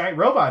there's a giant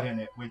robot in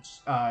it, which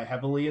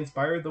heavily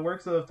inspired the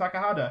works of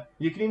Takahata.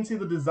 You can even see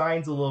the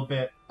designs a little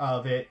bit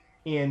of it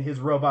in his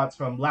robots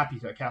from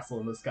Laputa, Castle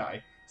in the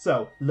Sky.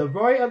 So, Le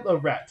Roi et le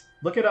Ret.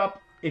 Look it up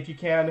if you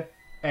can,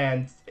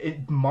 and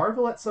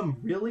marvel at some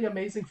really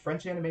amazing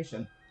French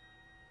animation.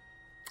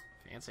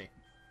 Fancy.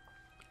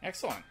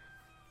 Excellent.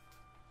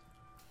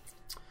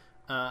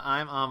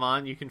 I'm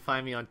Amon. You can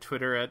find me on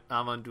Twitter at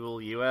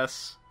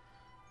AmonDuelUS.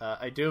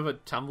 I do have a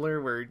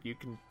Tumblr where you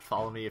can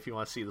follow me if you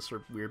want to see the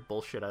sort of weird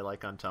bullshit I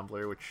like on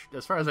Tumblr, which,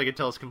 as far as I can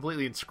tell, is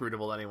completely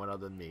inscrutable to anyone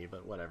other than me,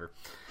 but whatever.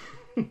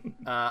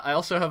 I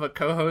also have a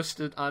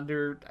co-host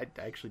under... I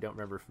actually don't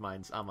remember if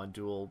mine's Amon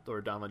Duel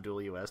or Amon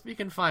Duel US, but you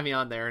can find me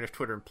on there, and if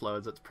Twitter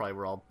implodes, that's probably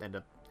where I'll end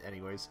up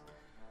anyways.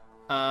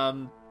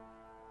 But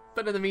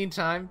in the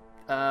meantime,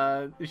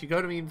 if you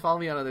go to me and follow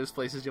me on other those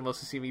places, you'll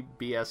mostly see me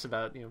BS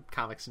about,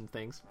 comics and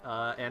things,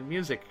 and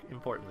music,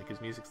 importantly,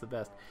 because music's the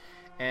best.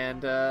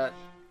 And,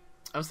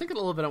 I was thinking a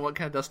little bit on what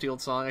kind of dusty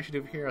old song I should do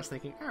over here. I was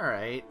thinking,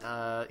 alright,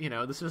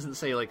 this doesn't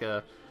say like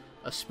a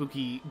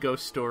spooky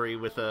ghost story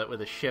with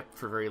a ship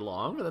for very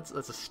long, but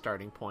that's a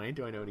starting point.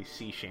 Do I know any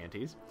sea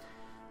shanties?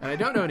 And I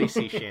don't know any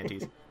sea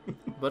shanties,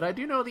 but I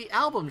do know the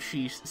album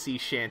Sea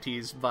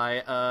Shanties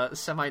by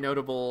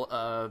semi-notable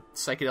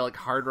psychedelic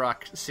hard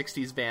rock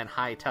 60s band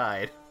High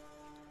Tide.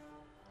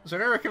 So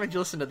I recommend you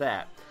listen to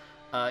that.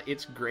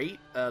 It's great.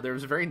 There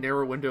was a very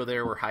narrow window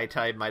there where High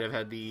Tide might have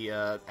had the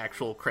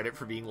actual credit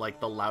for being like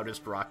the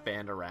loudest rock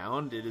band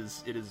around. It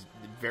is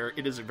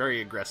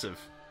very aggressive,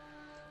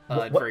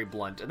 and very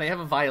blunt, and they have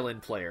a violin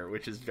player,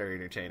 which is very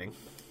entertaining.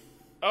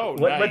 Oh,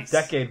 What nice.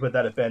 decade would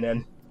that have been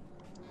in?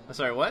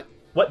 Sorry, what?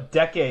 What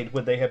decade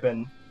would they have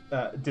been?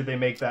 Did they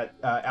make that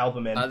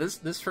album in?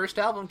 This first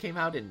album came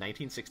out in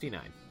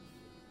 1969.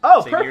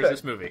 Oh, Same year as perfect.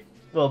 this movie.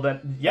 Well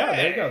then, yeah,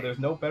 there you Hey. go. There's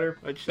no better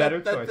Which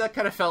choice. that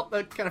kind of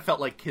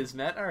felt like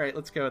Kismet. All right,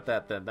 let's go with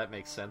that then. That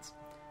makes sense.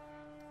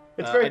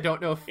 It's very I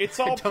don't know if It's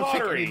all I don't pottery.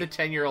 think any of the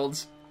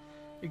 10-year-olds.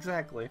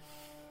 Exactly.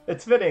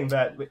 It's fitting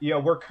that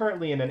we're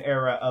currently in an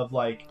era of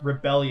like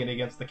rebellion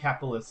against the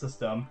capitalist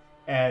system,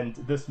 and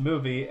this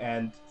movie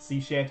and sea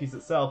shanties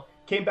itself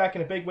came back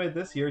in a big way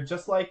this year,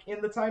 just like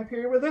in the time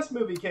period where this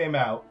movie came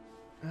out.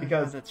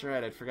 Because that's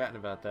right, I'd forgotten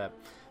about that.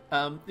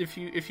 If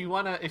you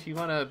want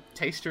a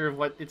taster of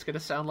what it's going to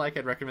sound like,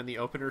 I'd recommend the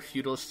opener,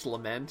 Feudalist's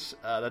Lament.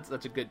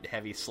 That's a good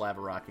heavy slab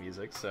of rock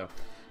music. So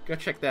go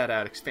check that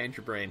out. Expand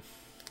your brain.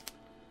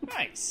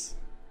 Nice.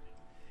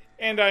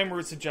 And I'm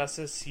Roots of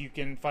Justice. You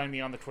can find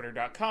me on the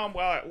twitter.com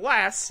while it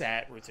lasts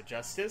at Roots of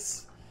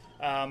Justice.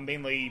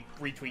 Mainly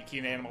retweet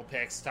Keen Animal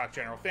pics, talk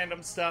general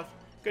fandom stuff.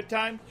 Good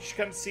time? You should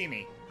come see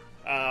me.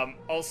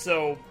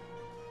 Also,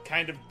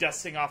 kind of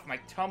dusting off my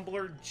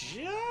Tumblr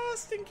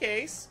just in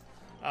case.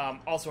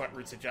 Also at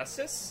Roots of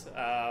Justice.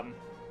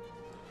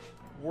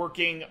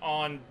 Working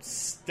on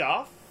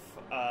stuff.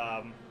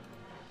 Gonna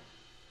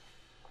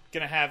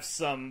have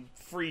some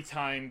free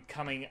time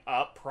coming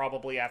up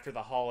probably after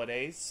the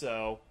holidays,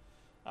 so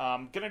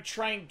gonna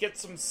try and get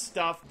some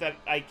stuff that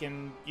I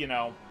can,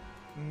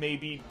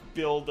 maybe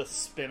build a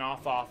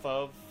spin-off off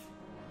of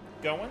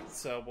going,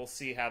 so we'll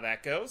see how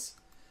that goes.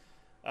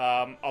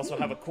 Also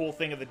have a cool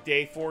thing of the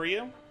day for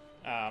you.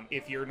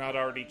 If you're not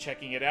already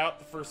checking it out,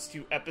 the first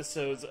 2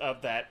 episodes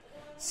of that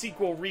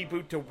sequel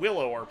reboot to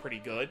Willow are pretty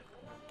good.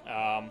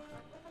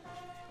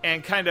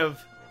 And kind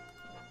of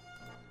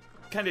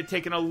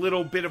taking a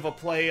little bit of a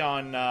play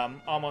on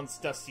Amon's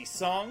Dusty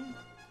Song.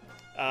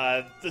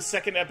 The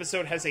second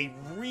episode has a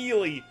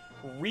really,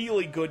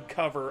 really good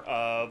cover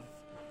of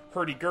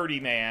Hurdy-Gurdy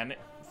Man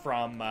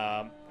from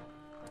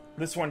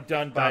this one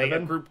done by a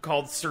group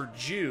called Sir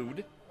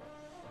Jude.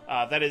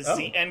 That is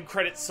the end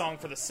credits song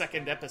for the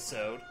second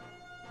episode.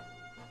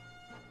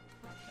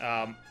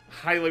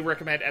 Highly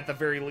recommend, at the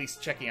very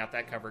least, checking out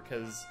that cover,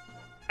 because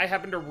I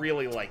happen to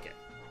really like it.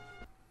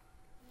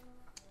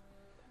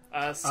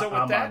 With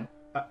that...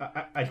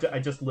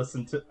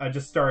 I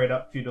just started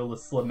up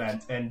Feudalist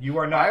Lament, and you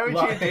are not.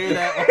 Why would you do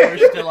that when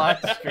we're still on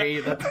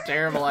stream? That's a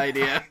terrible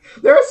idea.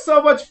 There's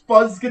so much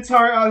fuzz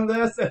guitar on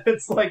this, and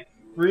it's like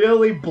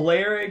really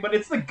blaring, but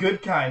it's the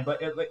good kind.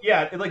 But it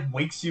like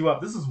wakes you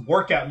up. This is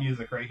workout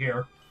music right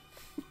here.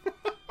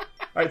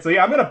 Alright, so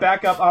yeah, I'm gonna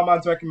back up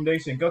Amon's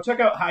recommendation. Go check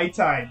out High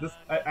Tide.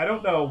 I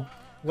don't know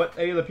what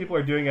any of the people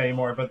are doing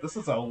anymore, but this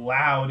is a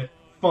loud,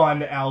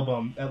 fun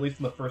album, at least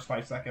in the first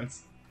 5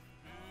 seconds.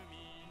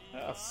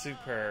 Oh,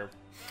 superb.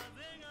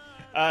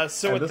 Yeah,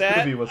 with this that,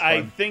 movie was I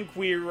fun. think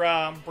we're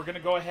going to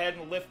go ahead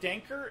and lift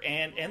anchor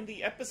and end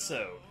the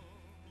episode.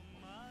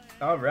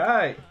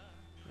 Alright.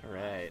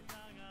 Alright.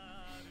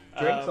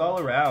 Drinks all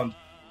around.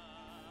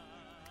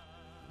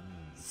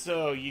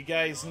 So, you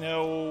guys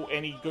know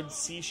any good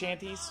sea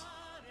shanties?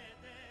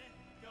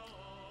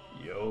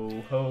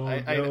 Yo ho,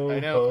 I yo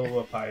know. ho,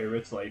 a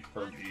pirate's life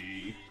for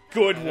me.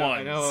 Good I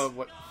ones. know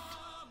what.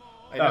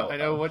 I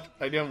know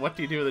what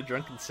do you do with a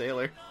drunken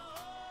sailor?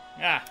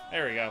 Ah,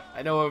 there we go.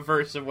 I know a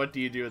verse of what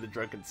do you do with a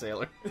drunken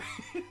sailor.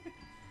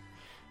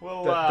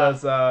 We'll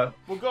Does go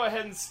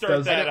ahead and start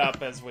does- that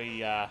up as we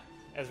go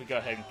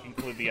ahead and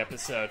conclude the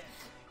episode.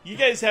 You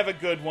guys have a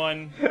good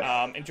one.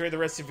 Enjoy the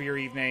rest of your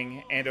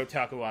evening, and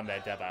otaku on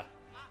that deba.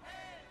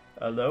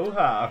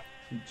 aloha?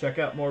 Check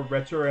out more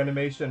retro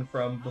animation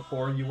from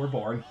before you were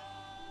born.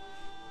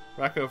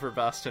 Rock over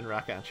Boston,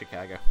 rock on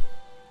Chicago.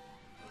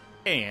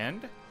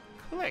 And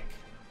click.